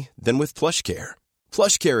journey than with PlushCare.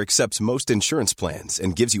 PlushCare accepts most insurance plans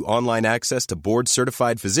and gives you online access to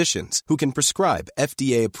board-certified physicians who can prescribe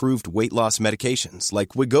FDA-approved weight loss medications like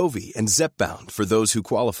Wegovy and Zepbound for those who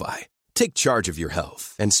qualify. Take charge of your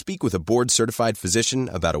health and speak with a board-certified physician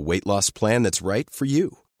about a weight loss plan that's right for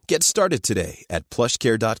you. Get started today at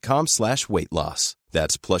plushcare.com/weightloss.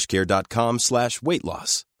 That's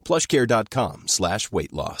plushcare.com/weightloss.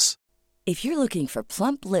 plushcare.com/weightloss. If you're looking for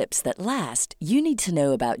plump lips that last, you need to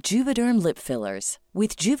know about Juvederm lip fillers.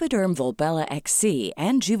 With Juvederm Volbella XC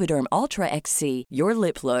and Juvederm Ultra XC, your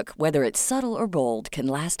lip look, whether it's subtle or bold, can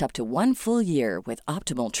last up to 1 full year with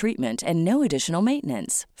optimal treatment and no additional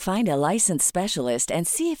maintenance. Find a licensed specialist and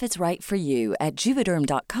see if it's right for you at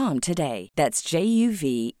Juvederm.com today. That's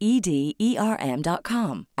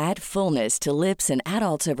JUVEDERM.com. Add fullness to lips in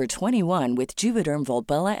adults over 21 with Juvederm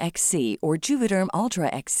Volbella XC or Juvederm Ultra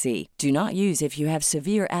XC. Do not use if you have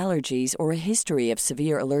severe allergies or a history of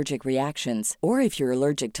severe allergic reactions, or if you're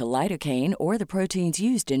allergic to lidocaine or the proteins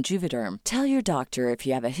used in Juvederm. Tell your doctor if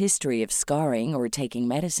you have a history of scarring or taking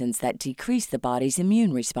medicines that decrease the body's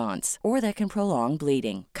immune response or that can prolong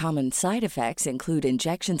bleeding. Common side effects include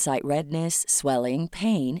injection site redness, swelling,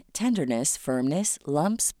 pain, tenderness, firmness,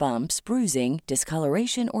 lumps, bumps, bruising,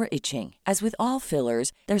 discoloration, or itching. As with all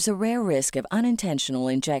fillers, there's a rare risk of unintentional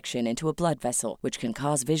injection into a blood vessel, which can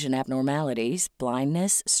cause vision abnormalities,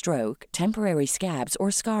 blindness, stroke, temporary scabs,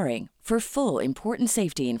 or scarring. For full, important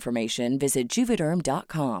safety information, visit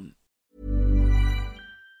Juvederm.com.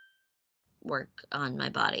 Work on my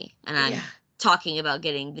body. And I'm talking about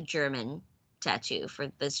getting the German tattoo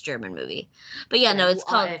for this German movie. But yeah, no, it's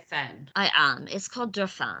called... it's called Der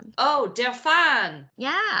Fan. Oh, Der Fan!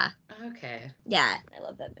 Yeah. Okay. Yeah, I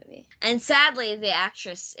love that movie. And sadly, the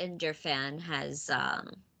actress in Der Fan has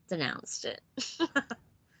denounced it.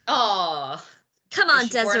 Oh. Come on, Is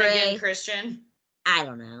she Desiree. born again Christian? I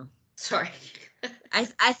don't know. Sorry.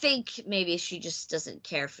 I think maybe she just doesn't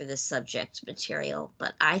care for this subject material,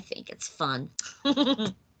 but I think it's fun.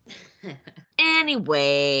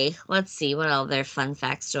 Anyway, let's see. What other fun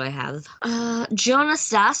facts do I have?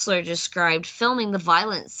 Jonas Dassler described filming the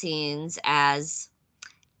violent scenes as...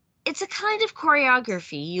 It's a kind of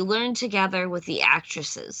choreography you learn together with the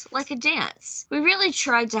actresses, like a dance. We really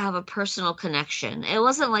tried to have a personal connection. It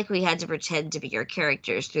wasn't like we had to pretend to be our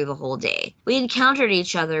characters through the whole day. We encountered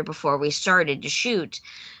each other before we started to shoot,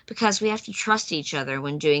 because we have to trust each other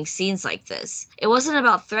when doing scenes like this. It wasn't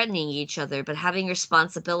about threatening each other, but having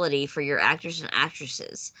responsibility for your actors and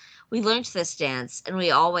actresses. We learned this dance, and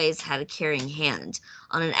we always had a caring hand,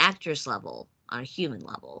 on an actor's level. On a human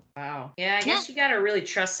level. Wow. Yeah, I guess you gotta really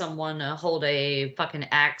trust someone to hold a fucking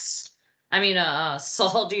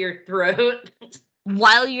saw to your throat.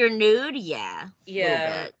 While you're nude? Yeah.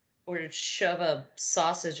 Yeah. Or to shove a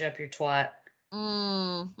sausage up your twat.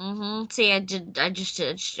 See, I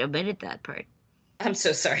just omitted that part. I'm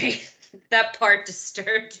so sorry. That part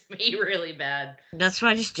disturbed me really bad. That's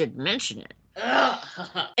why I just didn't mention it. Ugh.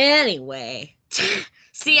 Anyway.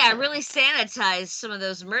 See, I really sanitized some of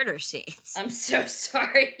those murder scenes. I'm so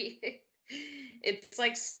sorry. It's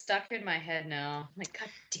like stuck in my head now. I'm like, God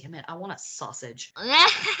damn it, I want a sausage. I've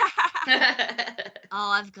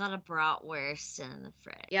got a bratwurst in the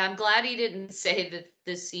fridge. Yeah, I'm glad he didn't say that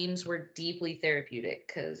the scenes were deeply therapeutic,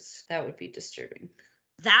 because that would be disturbing.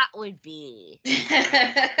 That would be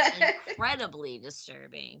incredibly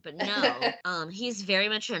disturbing. But no, he's very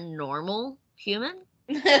much a normal human.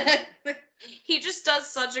 He just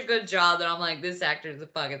does such a good job that I'm like, this actor's a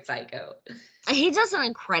fucking psycho. He does an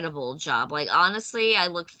incredible job. Like, honestly, I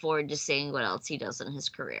look forward to seeing what else he does in his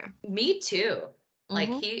career. Me too. Like,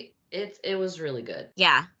 it was really good.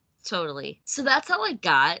 Yeah, totally. So that's all I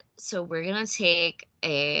got. So we're gonna take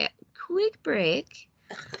a quick break.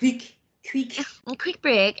 A quick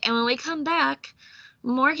break. And when we come back,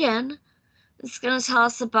 Morgan is going to tell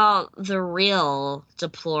us about the real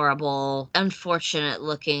deplorable,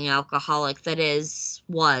 unfortunate-looking alcoholic that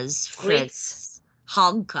was Fritz.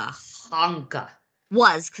 Honka.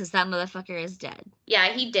 Was, because that motherfucker is dead. Yeah,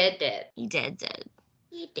 he dead. He dead.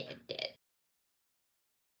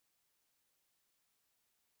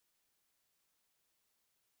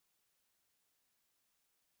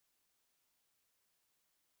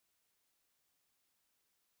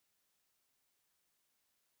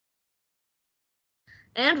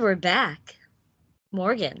 And we're back.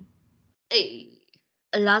 Morgan. Hey.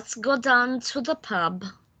 Let's go down to the pub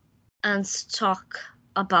and talk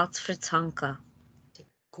about Fritz Honka. The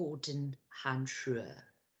golden handschuhe.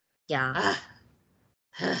 Yeah.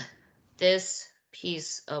 This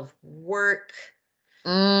piece of work.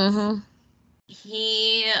 Mm-hmm.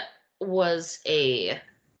 He was a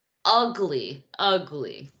ugly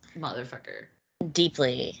motherfucker.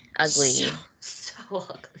 Deeply ugly. So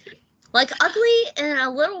ugly. Like, ugly in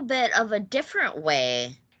a little bit of a different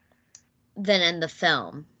way than in the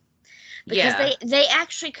film. Because they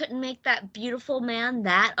actually couldn't make that beautiful man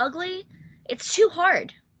that ugly. It's too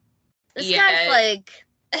hard. This guy's, like,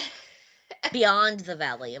 beyond the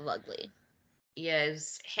valley of ugly. Yeah,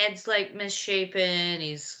 his head's, like, misshapen.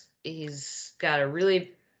 He's got a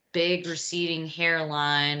really big receding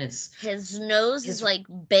hairline. His nose is, like,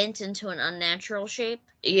 bent into an unnatural shape.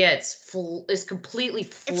 Yeah, it's completely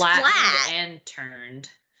flat and turned.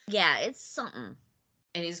 Yeah, it's something.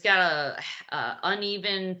 And he's got a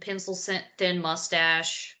uneven pencil thin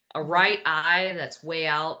mustache, a right eye that's way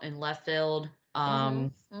out in left field.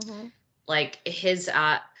 Like his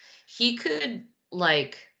eye, he could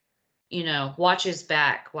watch his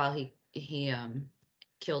back while he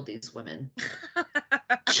killed these women.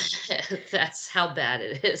 That's how bad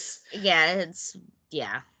it is. Yeah, it's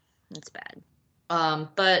bad.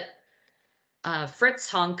 But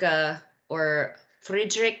Fritz Honka, or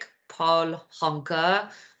Friedrich Paul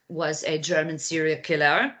Honka, was a German serial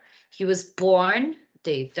killer. He was born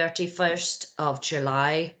the 31st of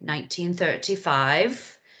July,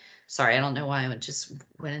 1935. Sorry, I don't know why I just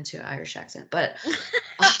went into an Irish accent, but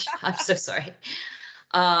I'm so sorry.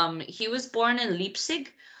 He was born in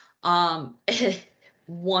Leipzig. One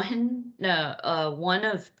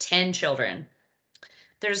of 10 children.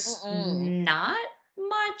 There's not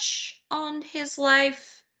much on his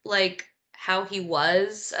life, like how he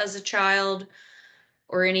was as a child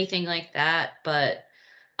or anything like that, but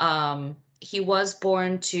he was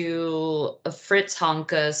born to a Fritz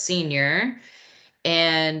Honka Sr.,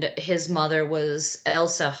 and his mother was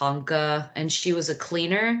Elsa Honka, and she was a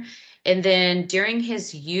cleaner. And then during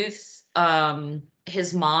his youth,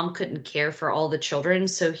 his mom couldn't care for all the children,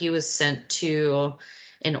 so he was sent to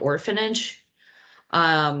an orphanage.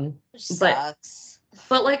 Which but sucks.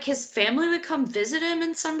 but like his family would come visit him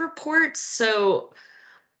in some reports, so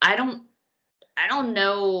I don't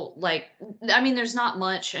know, like, I mean, there's not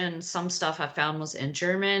much, and some stuff I found was in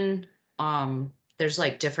German. There's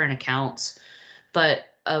like different accounts, but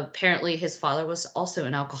apparently his father was also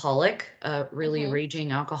an alcoholic, a really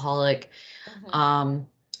raging alcoholic.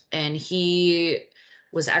 And he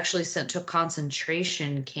was actually sent to a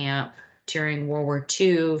concentration camp during World War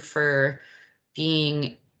II for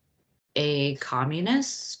being a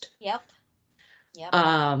communist. Yep.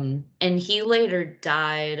 And he later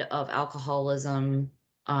died of alcoholism.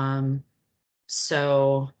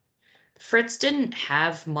 So Fritz didn't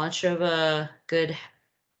have much of a good,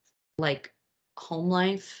 like, home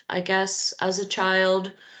life, I guess, as a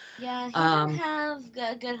child. Yeah, he didn't have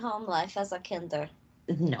a good home life as a kinder.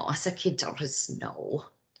 No, as a kid, there was no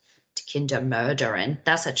kinder murdering.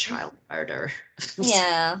 That's a child murder.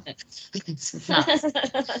 Yeah. It's not.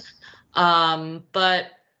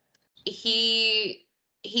 But he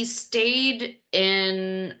stayed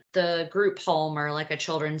in the group home, or like a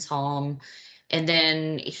children's home, and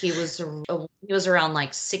then he was around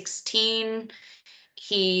like 16.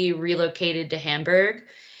 He relocated to Hamburg,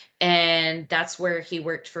 and that's where he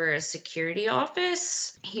worked for a security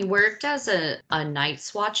office. He worked as a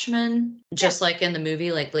night's watchman, just like in the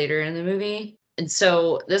movie, like later in the movie. And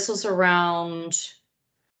so this was around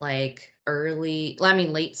like late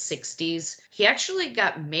 60s. He actually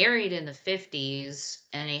got married in the 50s,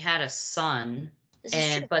 and he had a son.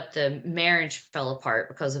 But the marriage fell apart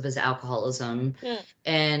because of his alcoholism.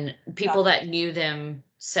 And people that knew them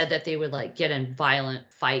said that they would like get in violent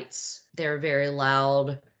fights. They were very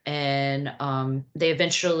loud, and they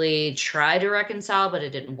eventually tried to reconcile, but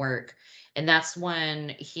it didn't work. And that's when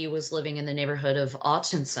he was living in the neighborhood of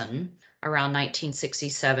Ottensen around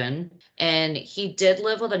 1967. And he did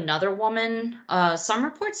live with another woman. Some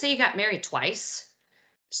reports say he got married twice.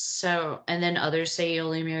 So, and then others say he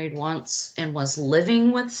only married once and was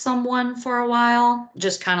living with someone for a while,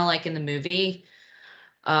 just kind of like in the movie.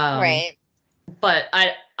 Right. But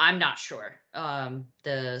I'm not sure.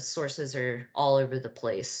 The sources are all over the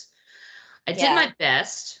place. I did my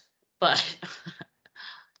best, but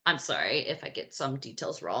I'm sorry if I get some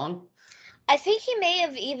details wrong. I think he may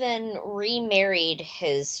have even remarried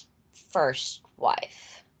his first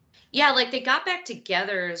wife. Yeah, like they got back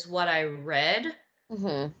together is what I read.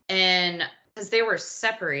 And because they were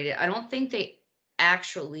separated, I don't think they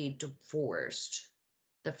actually divorced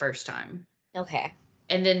the first time. Okay.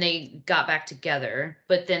 And then they got back together,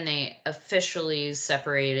 but then they officially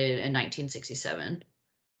separated in 1967.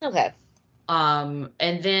 Okay. And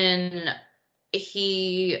then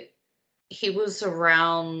he was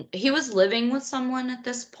living with someone at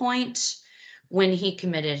this point when he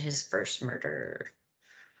committed his first murder.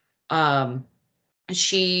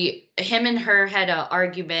 Him and her had an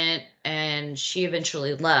argument, and she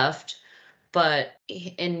eventually left. But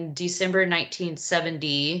in December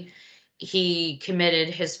 1970, he committed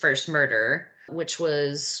his first murder, which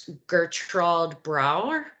was Gertrude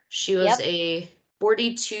Brauer. She was a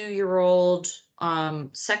 42-year-old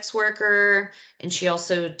sex worker, and she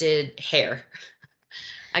also did hair.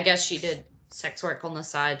 I guess she did sex work on the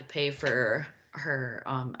side to pay for her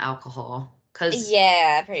alcohol.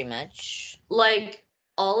 Yeah, pretty much. Like,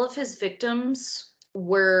 all of his victims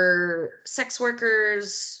were sex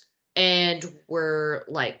workers and were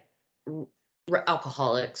like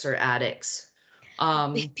alcoholics or addicts.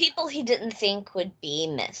 People he didn't think would be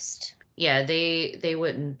missed. Yeah, they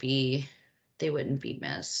wouldn't be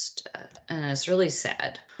missed, and it's really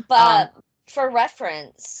sad. But for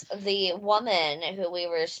reference, the woman who we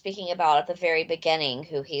were speaking about at the very beginning,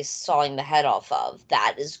 who he's sawing the head off of,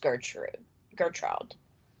 that is Gertrude.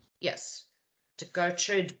 Yes, to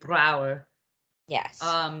Gertrude Brauer. Yes.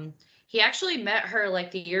 He actually met her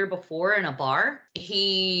like the year before in a bar.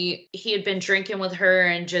 He had been drinking with her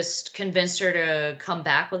and just convinced her to come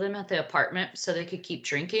back with him at the apartment so they could keep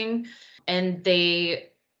drinking. And they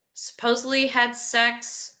supposedly had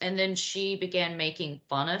sex, and then she began making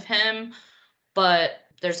fun of him. But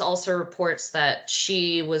there's also reports that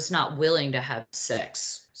she was not willing to have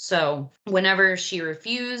sex. So whenever she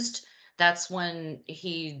refused, that's when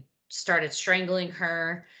he started strangling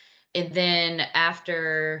her. And then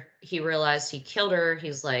after he realized he killed her,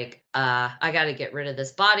 he's like, I got to get rid of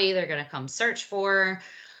this body. They're going to come search for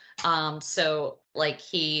her. So like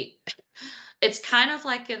it's kind of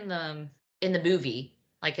like in the movie,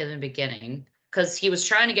 like in the beginning, because he was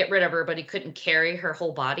trying to get rid of her, but he couldn't carry her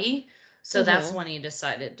whole body. So that's when he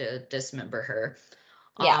decided to dismember her.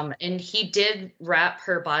 Yeah. And he did wrap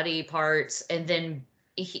her body parts, and then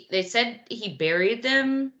they said he buried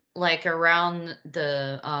them like around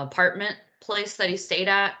the apartment place that he stayed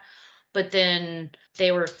at, but then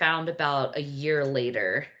they were found about a year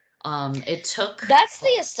later. It took That's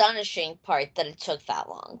the astonishing part, that it took that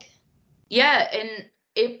long. Yeah, and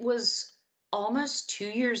it was almost 2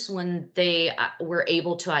 years when they were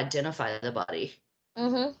able to identify the body.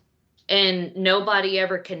 Mm-hmm. And nobody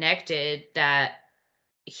ever connected that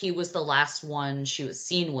he was the last one she was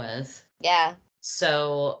seen with. Yeah.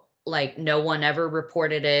 So, like, no one ever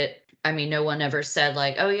reported it. I mean, no one ever said,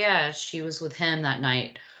 like, oh, yeah, she was with him that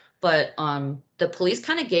night. But the police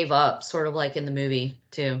kind of gave up, sort of like in the movie,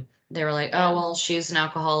 too. They were like, Yeah. oh, well, she's an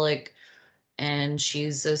alcoholic and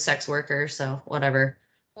she's a sex worker, so whatever.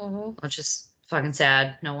 Which is fucking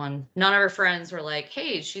sad. None of her friends were like,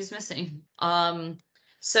 hey, she's missing.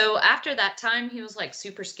 So after that time, he was like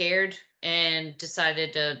super scared and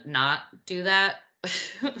decided to not do that.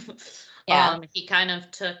 Yeah. He kind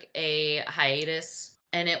of took a hiatus,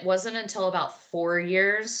 and it wasn't until about 4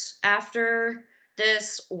 years after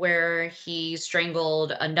this where he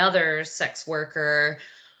strangled another sex worker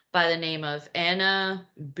by the name of Anna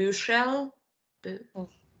Bushell. I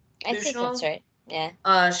think that's right.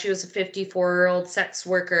 Yeah. She was a 54-year-old sex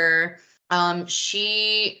worker.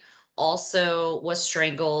 She also was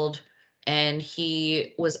strangled, and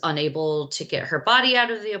he was unable to get her body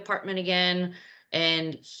out of the apartment again.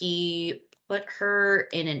 And he put her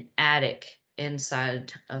in an attic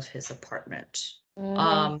inside of his apartment.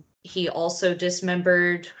 He also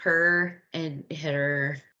dismembered her and hid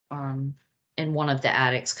her in one of the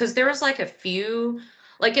attics, because there was like a few,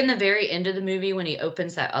 like in the very end of the movie when he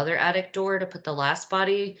opens that other attic door to put the last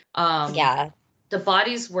body. Yeah. The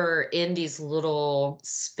bodies were in these little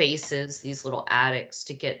spaces, these little attics,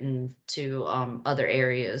 to get into other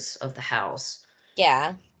areas of the house.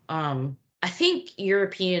 Yeah. I think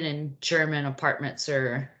European and German apartments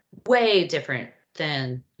are way different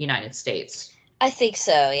than United States. I think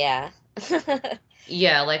so, yeah.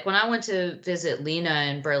 Yeah, like when I went to visit Lena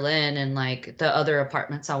in Berlin, and like the other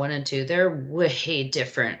apartments I went into, they're way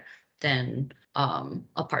different than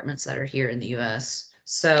apartments that are here in the US.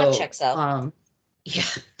 So That checks out. yeah,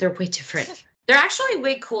 they're way different. They're actually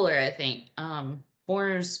way cooler, I think.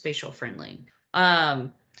 More spatial friendly.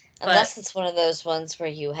 Unless it's one of those ones where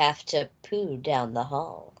you have to poo down the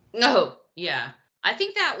hall. No, yeah. I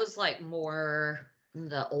think that was like more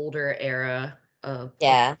the older era of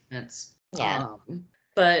apartments. Yeah.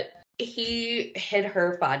 But he hid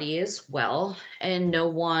her body as well, and no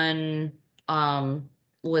one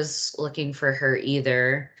was looking for her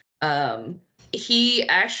either. He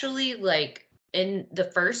actually, like, in the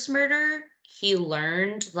first murder, he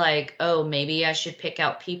learned, like, oh, maybe I should pick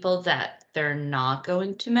out people that they're not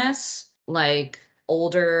going to miss, like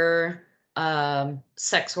older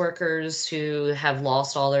sex workers who have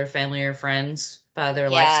lost all their family or friends by their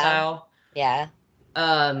lifestyle. Yeah.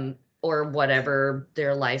 Or whatever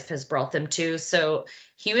their life has brought them to. So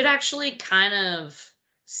he would actually kind of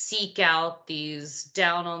seek out these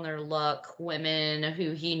down on their luck women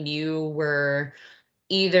who he knew were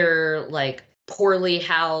either like poorly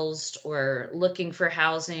housed or looking for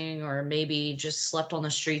housing, or maybe just slept on the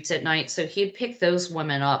streets at night. So he'd pick those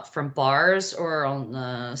women up from bars or on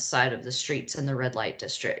the side of the streets in the red light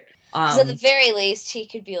district. Because at the very least, he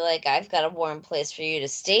could be like, "I've got a warm place for you to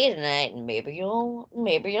stay tonight, and maybe you'll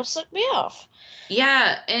suck me off."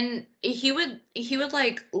 Yeah, and he would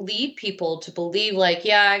like lead people to believe, like,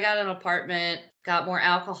 yeah, I got an apartment, got more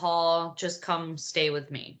alcohol, just come stay with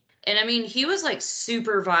me. And I mean, he was like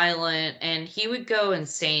super violent, and he would go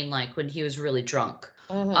insane like when he was really drunk.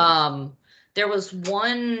 There was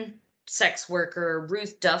one sex worker,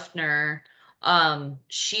 Ruth Duffner.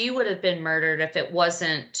 She would have been murdered if it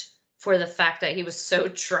wasn't for the fact that he was so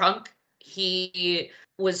drunk. He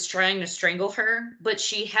was trying to strangle her, but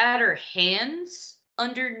she had her hands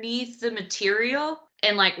underneath the material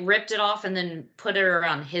and like ripped it off and then put it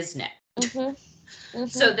around his neck.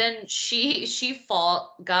 So then she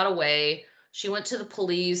fought, got away. She went to the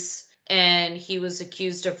police, and he was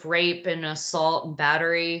accused of rape and assault and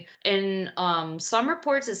battery. In some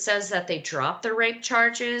reports, it says that they dropped the rape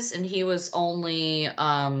charges, and he was only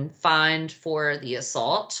fined for the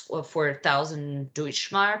assault for 1,000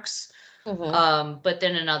 Deutschmarks. But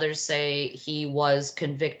then in others say he was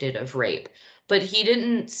convicted of rape. But he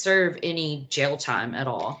didn't serve any jail time at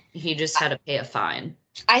all. He just had to pay a fine.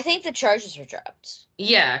 I think the charges were dropped.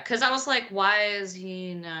 Yeah, because I was like, why is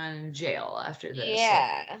he not in jail after this?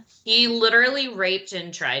 Yeah. Like, he literally raped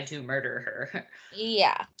and tried to murder her.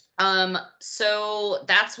 Yeah. So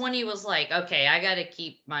that's when he was like, okay, I got to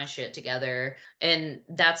keep my shit together. And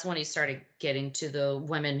that's when he started getting to the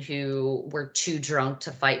women who were too drunk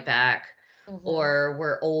to fight back or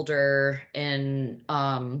were older and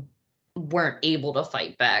weren't able to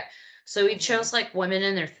fight back. So he chose like women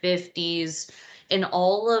in their 50s. And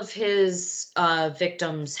all of his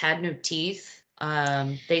victims had no teeth.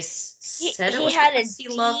 They said it was because he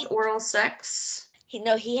loved oral sex. He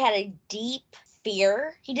had a deep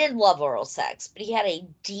fear. He did love oral sex, but he had a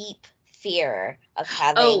deep fear of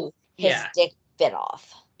having his dick bit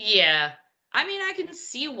off. Yeah. I mean, I can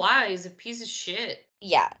see why. He's a piece of shit.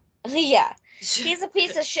 Yeah. Yeah. He's a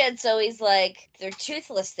piece of shit, so he's like, they're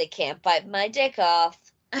toothless, they can't bite my dick off.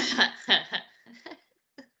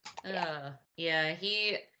 Yeah,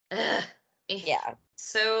 he yeah.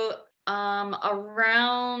 So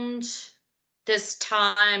around this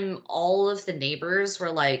time, all of the neighbors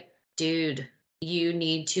were like, dude, you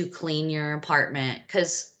need to clean your apartment,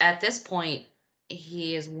 because at this point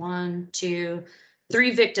he is 1, 2,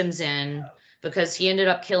 3 victims in, because he ended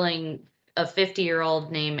up killing a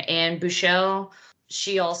 50-year-old named Anne Bouchel.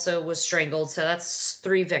 She also was strangled, so that's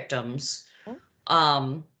 3 victims.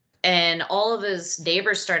 And all of his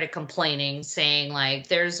neighbors started complaining, saying, like,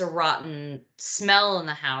 there's a rotten smell in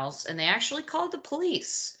the house. And they actually called the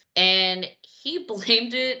police. And he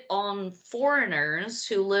blamed it on foreigners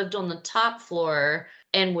who lived on the top floor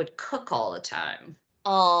and would cook all the time.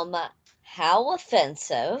 How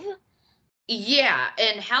offensive. Yeah,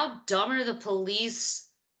 and how dumb are the police?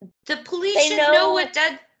 The police should know what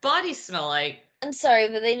dead bodies smell like. I'm sorry,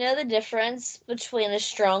 but they know the difference between a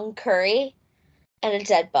strong curry and a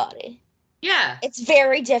dead body. Yeah. It's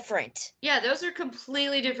very different. Yeah, those are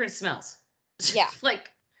completely different smells. Yeah.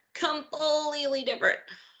 Like, completely different.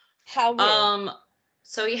 How rude.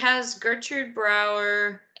 So he has Gertrude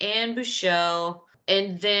Brower, Anne Bouchel,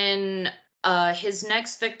 and then his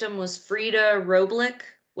next victim was Frida Roblick,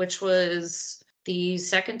 which was the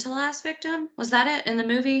second to last victim. Was that it in the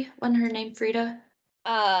movie? Wasn't her name Frida?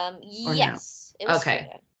 Yes. No? It was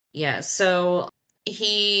Frida. Yeah, so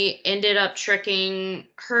he ended up tricking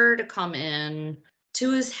her to come in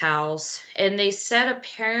to his house, and they said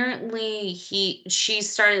apparently she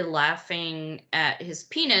started laughing at his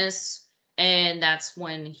penis, and that's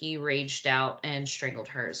when he raged out and strangled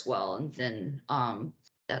her as well. And then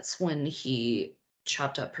that's when he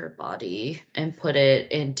chopped up her body and put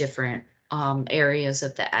it in different areas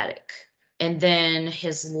of the attic. And then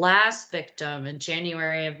his last victim in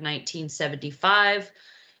January of 1975,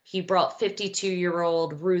 he brought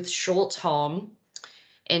 52-year-old Ruth Schultz home,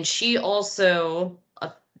 and she also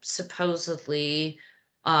supposedly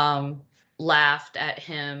laughed at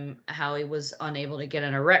him, how he was unable to get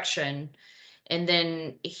an erection. And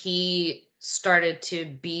then he started to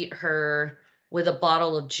beat her with a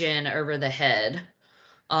bottle of gin over the head.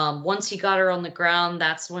 Once he got her on the ground,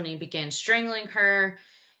 that's when he began strangling her,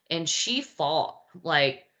 and she fought.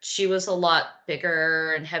 Like, she was a lot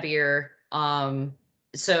bigger and heavier.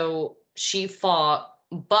 So she fought,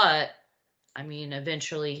 but I mean,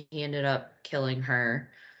 eventually he ended up killing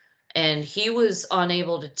her, and he was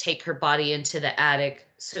unable to take her body into the attic.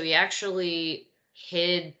 So he actually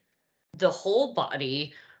hid the whole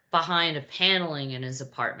body behind a paneling in his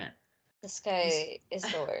apartment. This guy is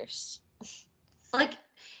the worst. Like,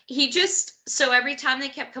 so every time they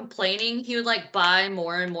kept complaining, he would like buy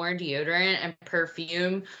more and more deodorant and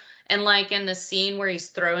perfume. And like in the scene where he's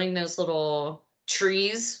throwing those little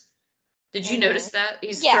trees, did you notice that?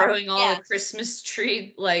 He's throwing all the Christmas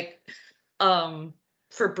tree, like,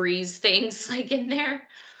 Febreze things, like, in there.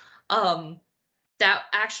 That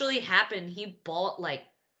actually happened. He bought, like,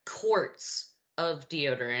 quarts of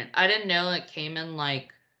deodorant. I didn't know it came in,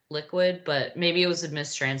 like, liquid, but maybe it was a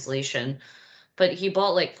mistranslation. But he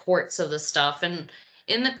bought, like, quarts of the stuff. And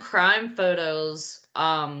in the crime photos,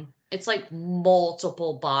 it's like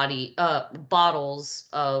multiple bottles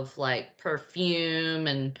of like perfume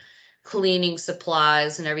and cleaning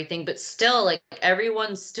supplies and everything, but still, like,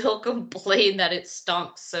 everyone still complained that it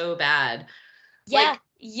stunk so bad. Yeah, Like,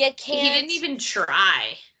 you he can't. didn't even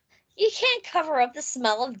try. You can't cover up the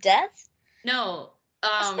smell of death. No,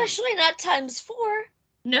 Especially not ×4.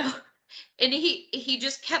 no, and he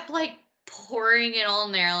just kept like pouring it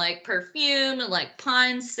on there, like perfume and like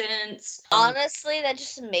pine scents. Honestly, that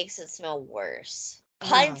just makes it smell worse.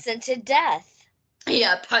 Pine scented death.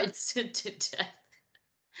 Yeah, pine scented death.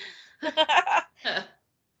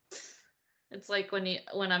 It's like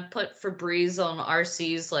when I put Febreze on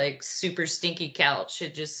RC's like super stinky couch,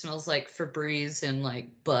 it just smells like Febreze and like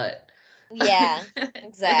butt. Yeah,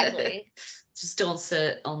 exactly. Just don't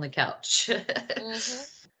sit on the couch. Mm-hmm.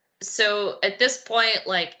 So at this point,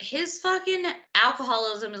 like, his fucking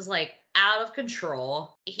alcoholism is like out of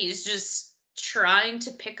control. He's just trying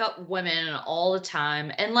to pick up women all the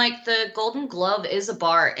time. And like the Golden Glove is a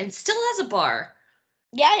bar and still has a bar.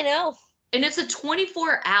 Yeah, I know. And it's a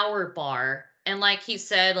 24-hour bar. And like he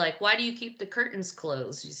said, like, why do you keep the curtains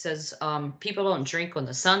closed? He says, people don't drink when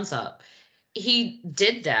the sun's up. He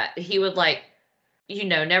did that. He would like,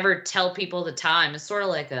 never tell people the time. It's sort of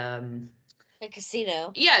like a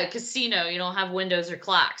casino. Yeah, a casino. You don't have windows or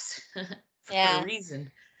clocks for a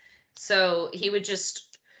reason. So he would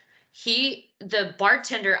just the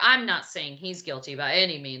bartender, I'm not saying he's guilty by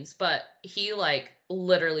any means, but he like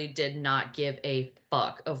literally did not give a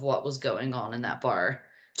fuck of what was going on in that bar,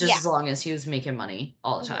 just as long as he was making money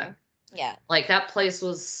all the time. Yeah. Like, that place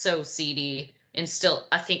was so seedy, and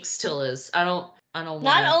I think still is. I don't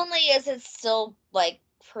Not only is it still like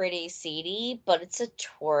pretty seedy, but it's a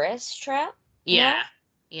tourist trap. Yeah.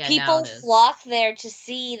 Yeah. People flock there to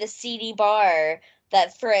see the seedy bar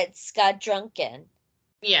that Fritz got drunk in.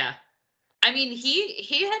 Yeah. I mean, he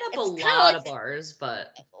hit up a lot of bars,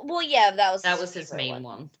 but well, yeah, that was his main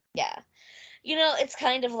one. Yeah. It's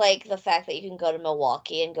kind of like the fact that you can go to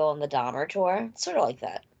Milwaukee and go on the Dahmer tour. It's sort of like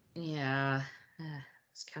that. Yeah.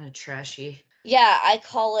 It's kind of trashy. Yeah, I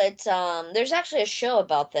call it, there's actually a show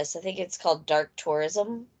about this. I think it's called Dark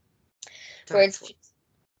Tourism.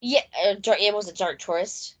 Yeah, was it Dark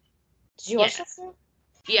Tourist? Did you watch this one?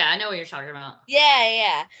 Yeah, I know what you're talking about.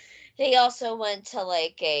 Yeah. They also went to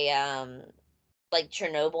like a like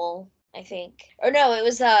Chernobyl, I think. Or no, it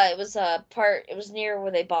was near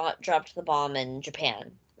where they dropped the bomb in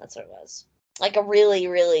Japan. That's what it was. Like a really,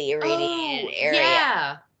 really irradiated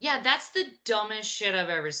area. Yeah, that's the dumbest shit I've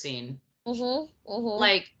ever seen. Mm-hmm.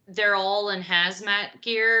 Like, they're all in hazmat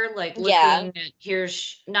gear, like looking at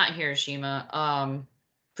not Hiroshima,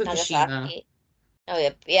 Fukushima. Nagasaki.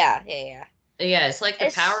 Oh, yeah. Yeah, it's like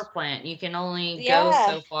the power plant. You can only go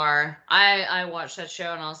so far. I watched that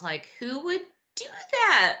show and I was like, who would do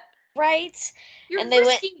that? Right. You're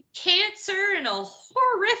risking cancer and a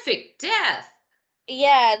horrific death.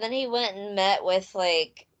 Yeah, and then he went and met with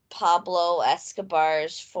like Pablo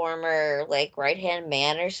Escobar's former like right-hand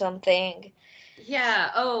man or something.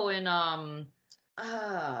 Yeah. Oh, and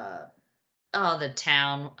the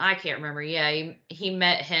town. I can't remember. Yeah, he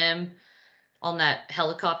met him on that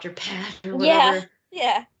helicopter pad or whatever.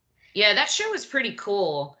 Yeah. Yeah, that show was pretty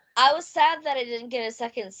cool. I was sad that it didn't get a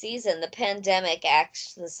second season. The pandemic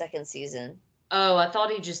axed the second season. Oh, I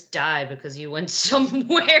thought he just died because he went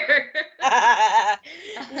somewhere.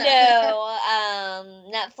 No,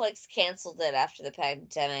 Netflix canceled it after the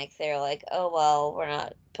pandemic. They were like, "Oh well, we're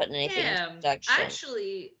not putting anything into production." I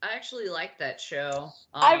actually liked that show.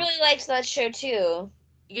 I really liked that show too.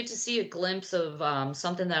 You get to see a glimpse of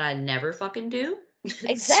something that I never fucking do.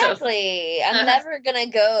 Exactly. I'm never gonna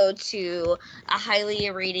go to a highly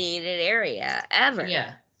irradiated area ever.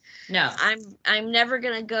 Yeah. No. I'm never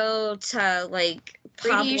gonna go to like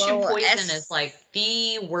radiation poison is like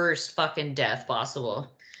the worst fucking death possible.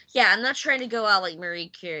 Yeah, I'm not trying to go out like Marie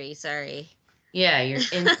Curie, sorry. Yeah, your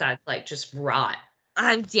insides like just rot.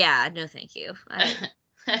 No thank you.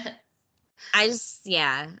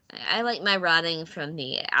 I like my rotting from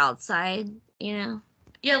the outside, Yeah,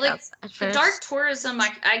 like the dark tourism,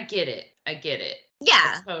 I get it.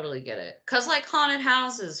 Yeah. I totally get it. Because, like, haunted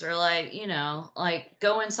houses are, like, like,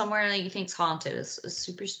 going somewhere that you think's haunted is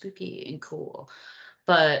super spooky and cool.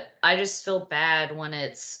 But I just feel bad when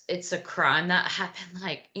it's a crime that happened,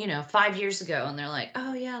 like, 5 years ago. And they're like,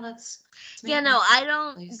 oh, yeah, that's I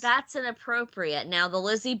don't. That's inappropriate. Now, the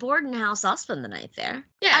Lizzie Borden house, I'll spend the night there.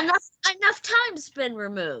 Yeah. Enough time's been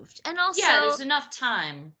removed. And also. Yeah, there's enough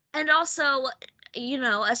time. And also,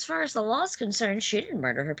 as far as the law's concerned, she didn't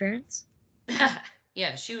murder her parents.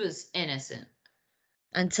 Yeah, she was innocent.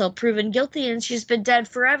 Until proven guilty, and she's been dead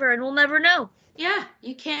forever, and we'll never know. Yeah,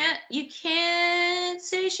 you can't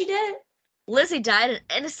say she did it. Lizzie died an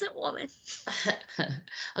innocent woman.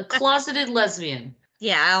 A closeted lesbian.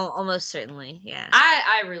 Yeah, almost certainly. Yeah.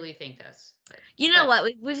 I really think that's. You know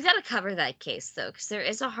what? We've got to cover that case though, because there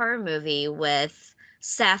is a horror movie with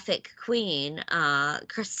Sapphic Queen,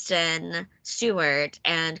 Kristen Stewart,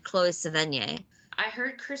 and Chloe Sevigny. I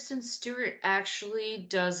heard Kristen Stewart actually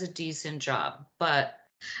does a decent job, but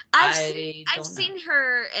I've don't seen know.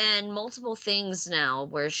 her in multiple things now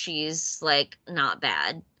where she's like not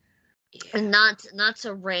bad. Yeah. And not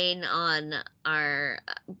to rain on our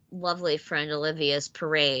lovely friend Olivia's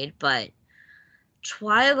parade, but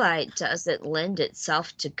Twilight doesn't lend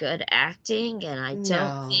itself to good acting, and I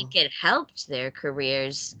don't think it helped their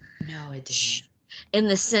careers. No, it didn't. In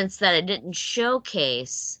the sense that it didn't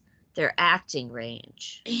showcase their acting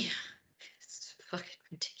range. Yeah. It's fucking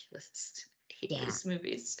ridiculous. I hate these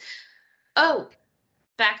movies. Oh,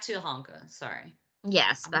 back to Honka. Sorry.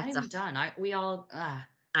 Yes, I'm not even done.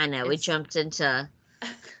 I know, we jumped into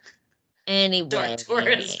anyway.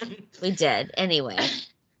 Tourism. We did. Anyway.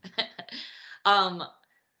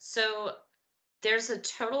 So there's a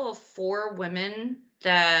total of 4 women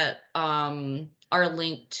that are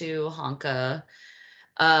linked to Honka.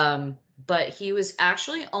 But he was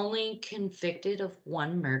actually only convicted of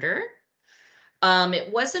 1 murder.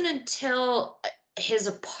 It wasn't until his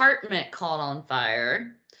apartment caught on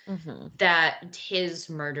fire that his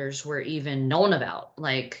murders were even known about.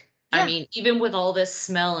 Like, I mean, even with all this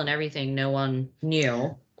smell and everything, no one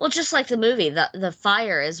knew. Well, just like the movie, the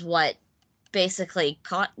fire is what basically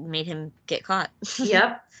made him get caught.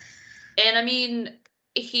 Yep. And I mean,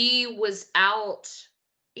 he was out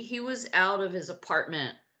of his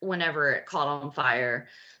apartment whenever it caught on fire.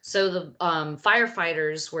 So the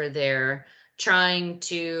firefighters were there trying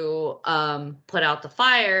to put out the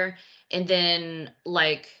fire, and then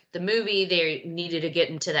like the movie, they needed to get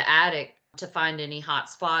into the attic to find any hot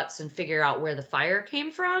spots and figure out where the fire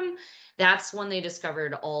came from. That's when they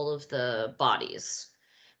discovered all of the bodies.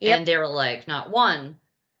 Yep. And they were like, not 1,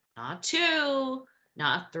 not 2,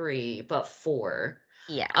 not 3, but 4.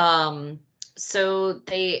 Yeah. So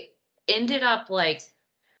they ended up like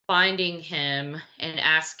finding him and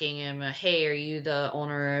asking him, hey, are you the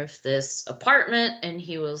owner of this apartment? And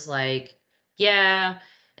he was like, yeah.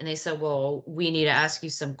 And they said, well, we need to ask you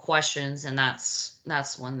some questions. And that's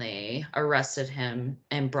when they arrested him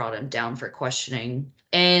and brought him down for questioning.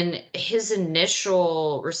 And his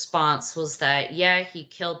initial response was that, yeah, he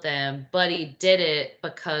killed them, but he did it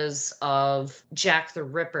because of Jack the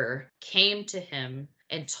Ripper came to him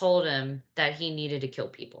and told him that he needed to kill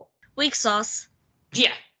people. Weak sauce.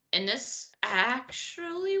 Yeah. And this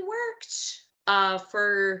actually worked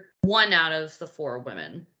for 1 out of the 4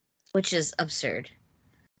 women. Which is absurd.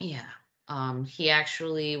 Yeah. He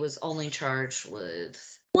actually was only charged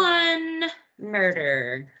with 1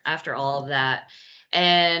 murder after all of that.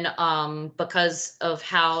 And because of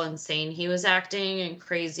how insane he was acting and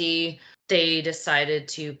crazy, they decided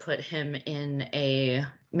to put him in a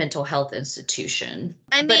mental health institution.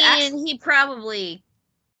 I mean, he probably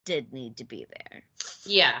did need to be there.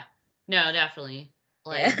 Yeah. No, definitely.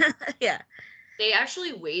 Like, yeah. They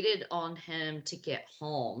actually waited on him to get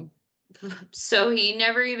home. So he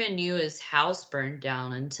never even knew his house burned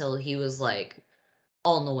down until he was like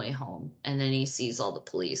on the way home. And then he sees all the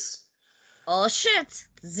police. Oh shit.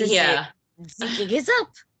 Yeah. The gig is up.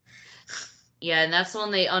 Yeah, and that's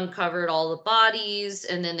when they uncovered all the bodies,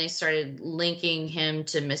 and then they started linking him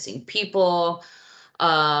to missing people.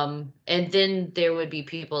 And then there would be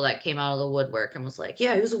people that came out of the woodwork and was like,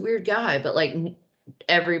 yeah, he was a weird guy. But like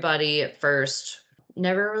everybody at first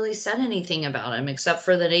never really said anything about him except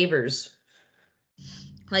for the neighbors.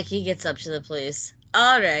 Like he gets up to the police.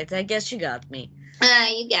 All right, I guess you got me.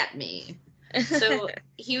 You got me. So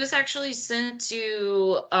he was actually sent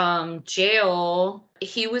to jail.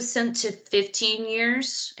 He was sent to 15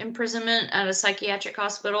 years imprisonment at a psychiatric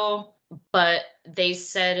hospital, but they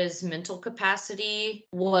said his mental capacity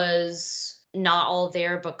was not all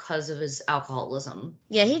there because of his alcoholism.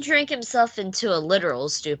 Yeah, he drank himself into a literal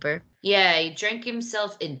stupor. Yeah, he drank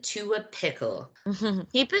himself into a pickle.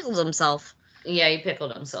 He pickled himself. Yeah, he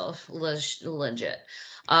pickled himself. Legit.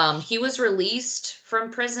 He was released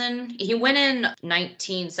from prison. He went in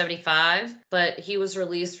 1975, but he was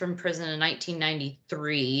released from prison in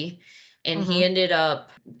 1993. And he ended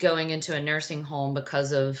up going into a nursing home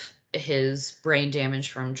because of his brain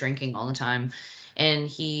damage from drinking all the time. And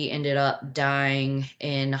he ended up dying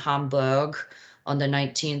in Hamburg on the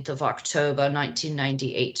 19th of October,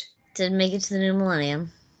 1998. Didn't make it to the new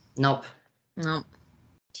millennium. Nope.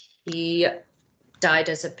 He died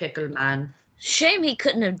as a pickle man. Shame he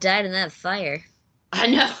couldn't have died in that fire. I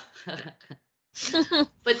know.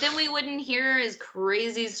 But then we wouldn't hear his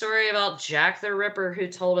crazy story about Jack the Ripper who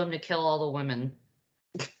told him to kill all the women.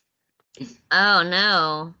 Oh,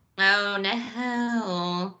 no. Oh,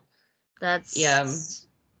 no. That's no.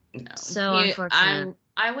 so unfortunate.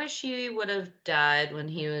 I wish he would have died when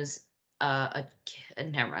he was a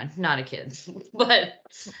kid. Never mind, not a kid. But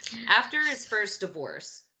after his first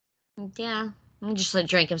divorce. Yeah. He just like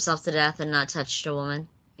drank himself to death and not touched a woman.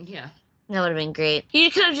 Yeah. That would have been great.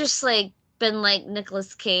 You could have just like been like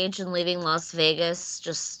Nicolas Cage and leaving Las Vegas,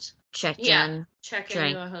 just checked in. Check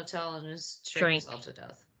into a hotel and just drink yourself to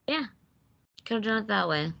death. Yeah. Could have done it that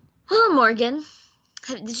way. Well, Morgan,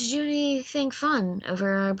 did you do anything fun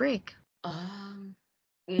over our break?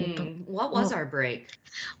 What was our break?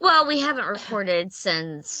 Well, we haven't recorded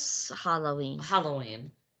since Halloween.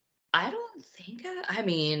 I don't think I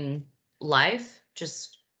mean, life,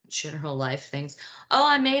 just general life things. Oh,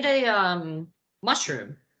 I made a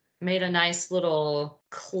mushroom. Made a nice little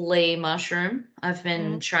clay mushroom. I've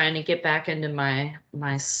been trying to get back into my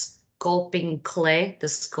sculpting clay, the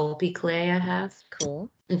Sculpey clay I have. Cool.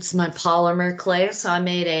 It's my polymer clay, so I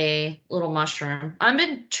made a little mushroom. I've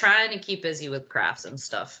been trying to keep busy with crafts and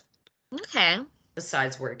stuff. Okay.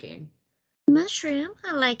 Besides working. Mushroom,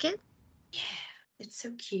 I like it. Yeah, it's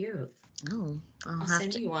so cute. Oh, I'll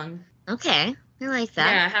send you one. Okay, I like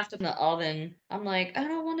that. Yeah, I have to in the oven. I'm like, I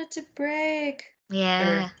don't want it to break.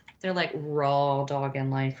 Yeah. They're like raw dog in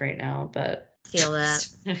life right now, but feel that.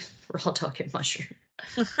 Raw dog and mushroom.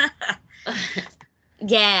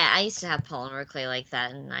 Yeah, I used to have polymer clay like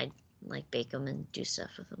that, and I'd like bake them and do stuff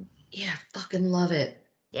with them. Yeah, fucking love it.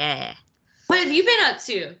 Yeah. What have you been up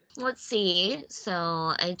to? Let's see.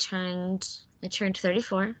 So I turned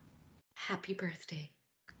 34. Happy birthday.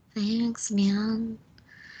 Thanks, man.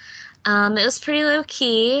 It was pretty low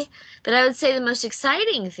key, but I would say the most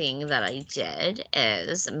exciting thing that I did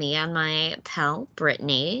is me and my pal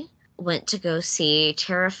Brittany went to go see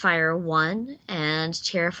Terrifier 1 and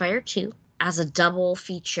Terrifier 2 as a double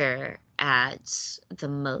feature at the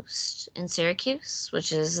Most in Syracuse,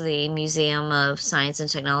 which is the Museum of Science and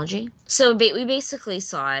Technology. So we basically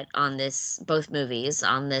saw it on both movies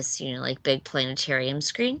on this, like big planetarium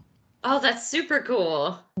screen. Oh, that's super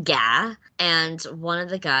cool. Yeah. And one of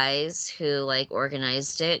the guys who like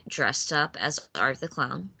organized it dressed up as Art the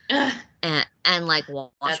Clown. And like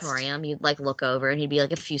Watorium, you'd like look over and he'd be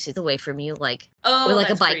like a few seats away from you, like with like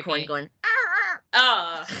a bike horn going.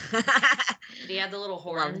 Oh. Did he have the little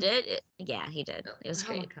horn? Loved it. Yeah, he did. It was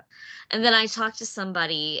great. And then I talked to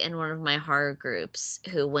somebody in one of my horror groups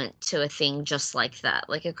who went to a thing just like that,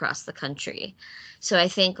 like across the country. So I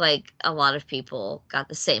think like a lot of people got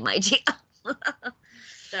the same idea.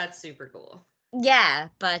 That's super cool. Yeah,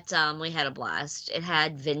 but we had a blast. It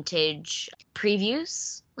had vintage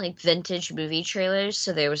previews, like vintage movie trailers.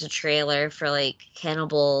 So there was a trailer for like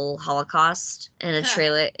Cannibal Holocaust and a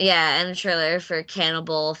trailer for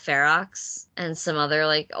Cannibal Ferox and some other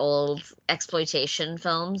like old exploitation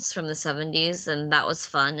films from the 70s, and that was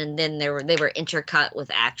fun. And then they were intercut with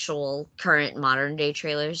actual current modern day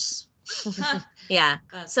trailers. Yeah.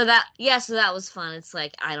 So that was fun. It's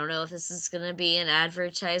like, I don't know if this is going to be an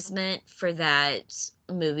advertisement for that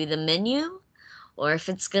movie, The Menu, or if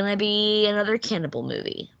it's going to be another cannibal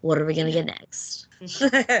movie. What are we going to get next?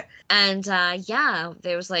 And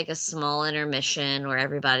there was like a small intermission where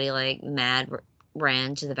everybody like mad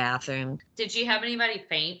ran to the bathroom. Did you have anybody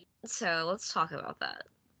faint? So let's talk about that.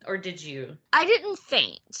 Or did you? I didn't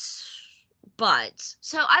faint. But,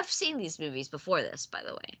 so I've seen these movies before this, by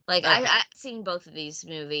the way. Like, okay. I've seen both of these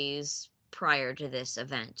movies prior to this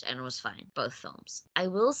event, and it was fine. Both films. I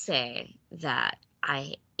will say that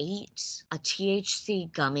I ate a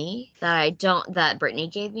THC gummy that Brittany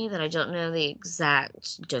gave me that I don't know the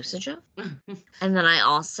exact dosage of. And then I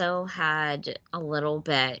also had a little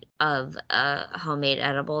bit of a homemade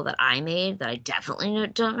edible that I made that I definitely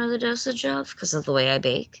don't know the dosage of because of the way I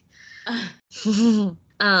bake.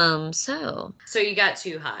 So you got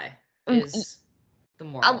too high is the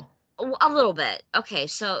moral. A little bit. Okay,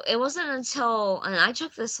 so it wasn't until, and I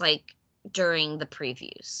took this like during the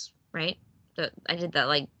previews, right? I did that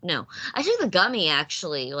I took the gummy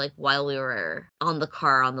actually like while we were on the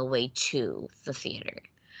car on the way to the theater.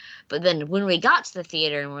 But then when we got to the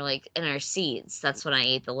theater and we're like in our seats, that's when I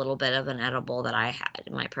ate the little bit of an edible that I had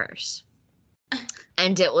in my purse.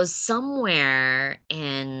 And it was somewhere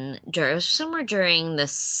during the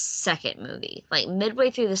second movie, like midway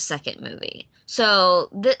through the second movie. So,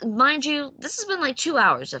 mind you, this has been like 2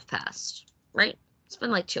 hours have passed, right? It's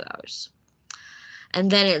been like 2 hours. And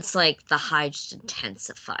then it's like the high just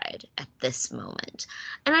intensified at this moment.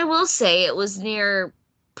 And I will say it was near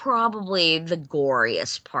probably the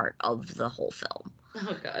goriest part of the whole film.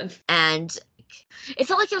 Oh, God. And it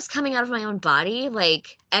felt like it was coming out of my own body.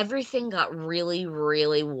 Like, everything got really,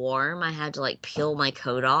 really warm. I had to, like, peel my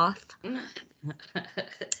coat off.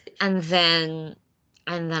 And then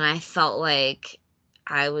I felt like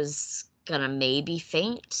I was gonna maybe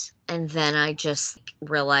faint. And then I just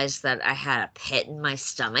realized that I had a pit in my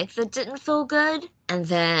stomach that didn't feel good. And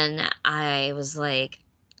then I was like,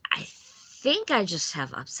 I think I just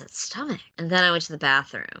have upset stomach. And then I went to the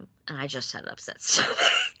bathroom and I just had upset stomach.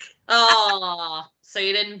 Oh, so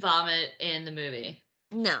you didn't vomit in the movie?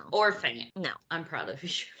 No. Or faint? No. I'm proud of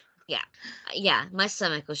you. Yeah, my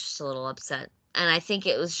stomach was just a little upset. And I think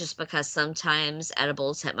it was just because sometimes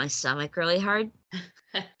edibles hit my stomach really hard.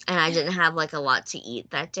 And I didn't have, like, a lot to eat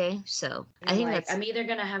that day. So I think that's... I'm either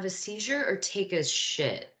going to have a seizure or take a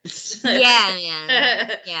shit. Yeah,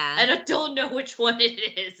 man. Yeah. I don't know which one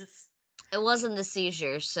it is. It wasn't the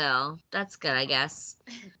seizure, so that's good, I guess.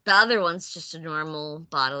 The other one's just a normal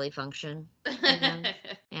bodily function.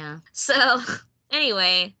 Yeah. So,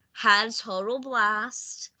 anyway, had a total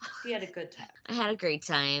blast. You had a good time. I had a great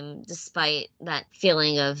time, despite that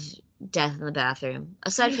feeling of death in the bathroom.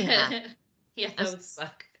 Aside from that. Yeah, that would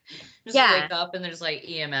suck. Just Yeah. wake up and there's, like,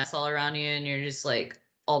 EMS all around you and you're just, like,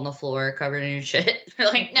 on the floor covered in your shit. You're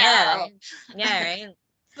like, no. Yeah, right. Yeah, right.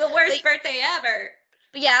 It's the worst birthday ever.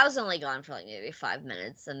 But yeah, I was only gone for, like, maybe 5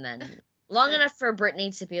 minutes, and then long enough for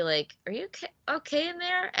Brittany to be like, "Are you okay in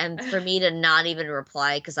there?" And for me to not even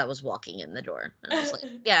reply because I was walking in the door. And I was like,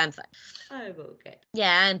 "Yeah, I'm fine." I'm okay.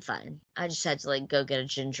 Yeah, I'm fine. I just had to, like, go get a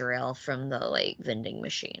ginger ale from the, like, vending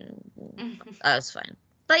machine. I was fine.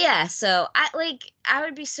 But yeah, so I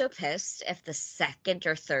would be so pissed if the second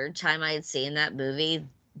or third time I had seen that movie,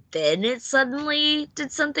 then it suddenly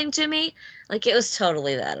did something to me. Like, it was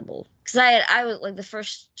totally thatable. Because I was, like, the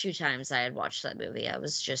first 2 times I had watched that movie, I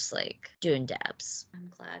was just, like, doing dabs. I'm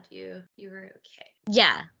glad you were okay.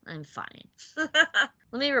 Yeah, I'm fine.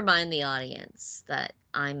 Let me remind the audience that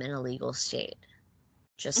I'm in a legal state.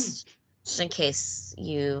 Just in case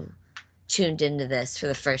you tuned into this for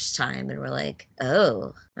the first time and were like,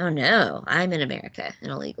 oh no, I'm in America in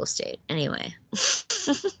a legal state. Anyway.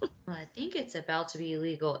 Well, I think it's about to be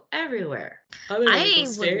legal everywhere. I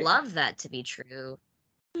would love that to be true.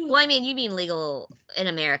 Well, I mean, you mean legal in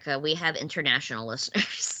America. We have international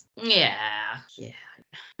listeners. Yeah.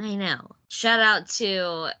 I know. Shout out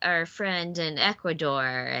to our friend in Ecuador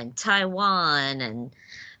and Taiwan and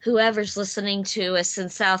whoever's listening to us in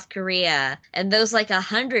South Korea and those, like,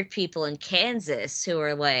 100 people in Kansas who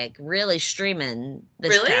are, like, really streaming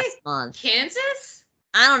this past month. Kansas?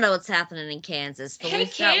 I don't know what's happening in Kansas, but we've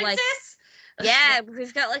got, Kansas? like, yeah,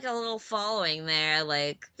 we've got, like, a little following there.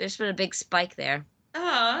 Like, there's been a big spike there.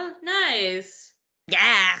 Oh, nice.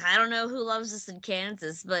 Yeah, I don't know who loves us in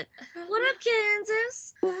Kansas, but what up,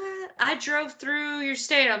 Kansas? I drove through your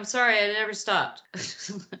state. I'm sorry, I never stopped.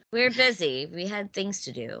 We're busy. We had things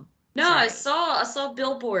to do. No, Sorry. I saw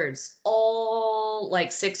billboards all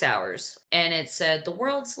like 6 hours, and it said the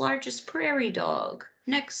world's largest prairie dog.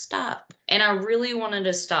 Next stop. And I really wanted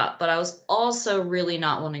to stop, but I was also really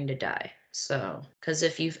not wanting to die. So, because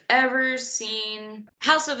if you've ever seen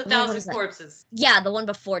House of a Thousand Corpses. Yeah, the one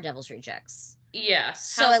before Devil's Rejects. Yeah.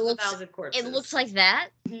 So House it looks, of a Thousand Corpses. It looks like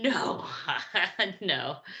that? No.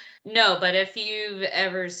 No, but if you've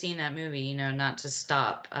ever seen that movie, you know, not to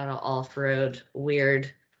stop at an off-road weird.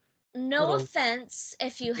 No offense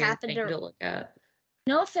if you happen to look at.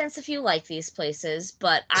 No offense if you like these places,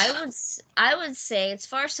 but I would say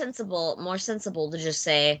it's more sensible to just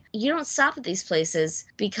say you don't stop at these places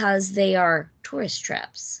because they are tourist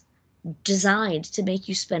traps designed to make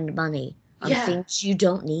you spend money on things you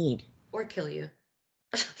don't need. Or kill you.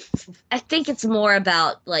 I think it's more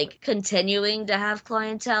about, like, continuing to have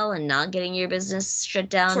clientele and not getting your business shut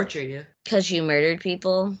down. Torture you. Because you murdered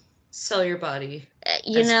people. Sell your body.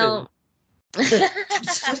 You know.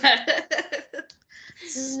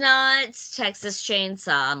 This is not Texas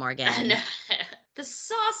Chainsaw, Morgan. The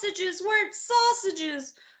sausages weren't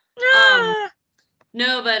sausages. Ah!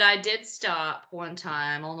 No, but I did stop one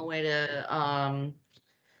time on the way to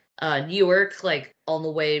Newark, like on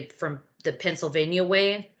the way from the Pennsylvania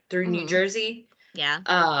way through New Jersey. Yeah.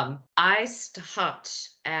 I stopped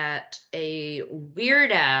at a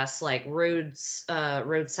weird ass like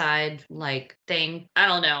roadside like thing. I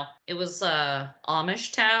don't know. It was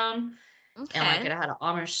Amish town. Okay. And like it had an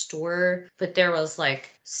Amish store, but there was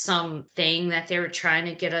like some thing that they were trying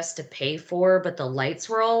to get us to pay for, but the lights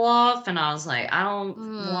were all off, and I was like, I don't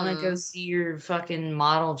want to go see your fucking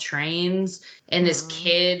model trains. And this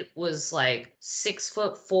kid was like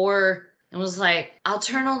 6'4", and was like, I'll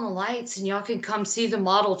turn on the lights and y'all can come see the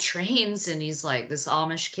model trains. And he's like, this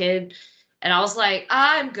Amish kid. And I was like,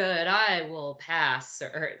 I'm good. I will pass,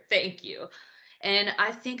 sir. Thank you. And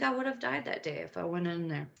I think I would have died that day if I went in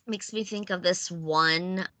there. Makes me think of this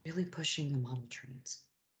one. Really pushing the model trains.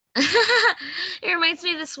 It reminds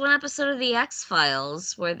me of this one episode of The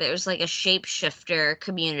X-Files where there's like a shapeshifter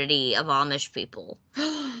community of Amish people.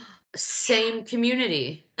 Same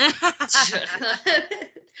community.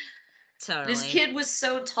 Totally. This kid was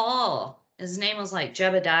so tall. His name was like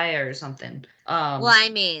Jebediah or something. Well, I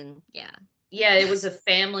mean, yeah. Yeah, it was a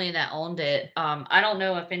family that owned it. I don't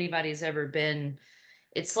know if anybody's ever been.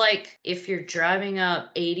 It's like if you're driving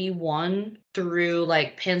up 81 through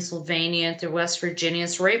like Pennsylvania through West Virginia,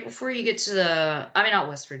 it's right before you get to not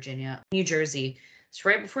West Virginia, New Jersey. It's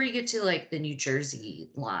right before you get to like the New Jersey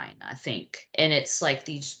line, I think. And it's like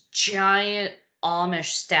these giant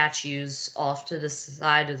Amish statues off to the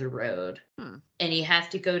side of the road. And you have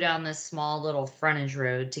to go down this small little frontage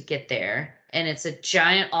road to get there. And it's a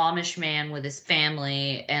giant Amish man with his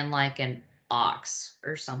family and like an ox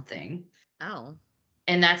or something. Oh.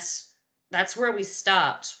 And that's where we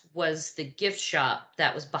stopped, was the gift shop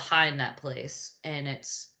that was behind that place. And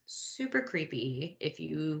it's super creepy if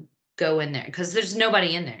you go in there because there's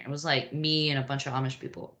nobody in there. It was like me and a bunch of Amish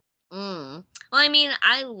people. Well, I mean,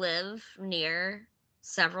 I live near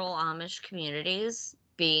several Amish communities,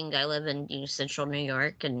 being I live in central New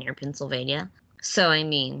York and near Pennsylvania. So, I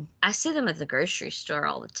mean, I see them at the grocery store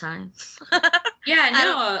all the time. Yeah,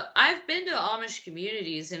 no, I've been to Amish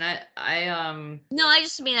communities, and No, I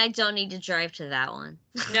just mean I don't need to drive to that one.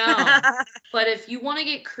 No, but if you want to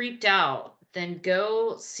get creeped out, then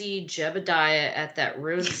go see Jebediah at that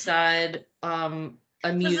roadside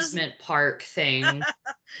amusement park thing.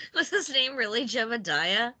 Was his name really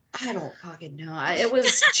Jebediah? I don't fucking know. It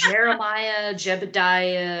was Jeremiah,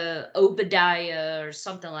 Jebediah, Obadiah, or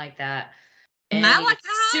something like that. And Malachi?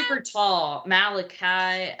 Super tall.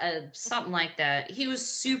 Malachi, something like that. He was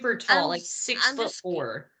super tall, like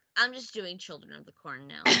 6'4". I'm just doing Children of the Corn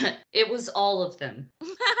now. It was all of them.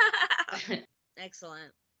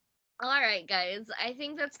 Excellent. All right, guys. I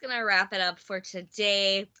think that's going to wrap it up for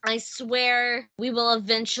today. I swear we will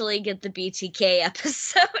eventually get the BTK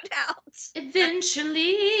episode out.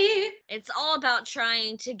 Eventually. It's all about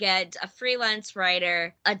trying to get a freelance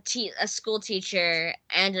writer, a school teacher,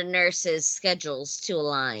 and a nurse's schedules to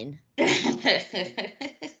align.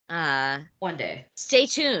 One day. Stay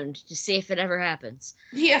tuned to see if it ever happens.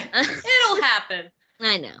 Yeah, it'll happen.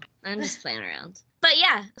 I know. I'm just playing around. But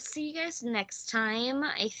yeah, see you guys next time.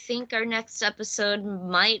 I think our next episode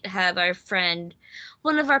might have our friend,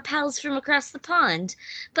 one of our pals from across the pond.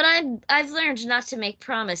 But I've learned not to make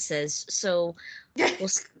promises, so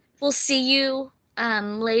we'll see you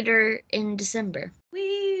later in December.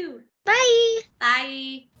 Woo! Bye!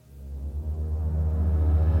 Bye!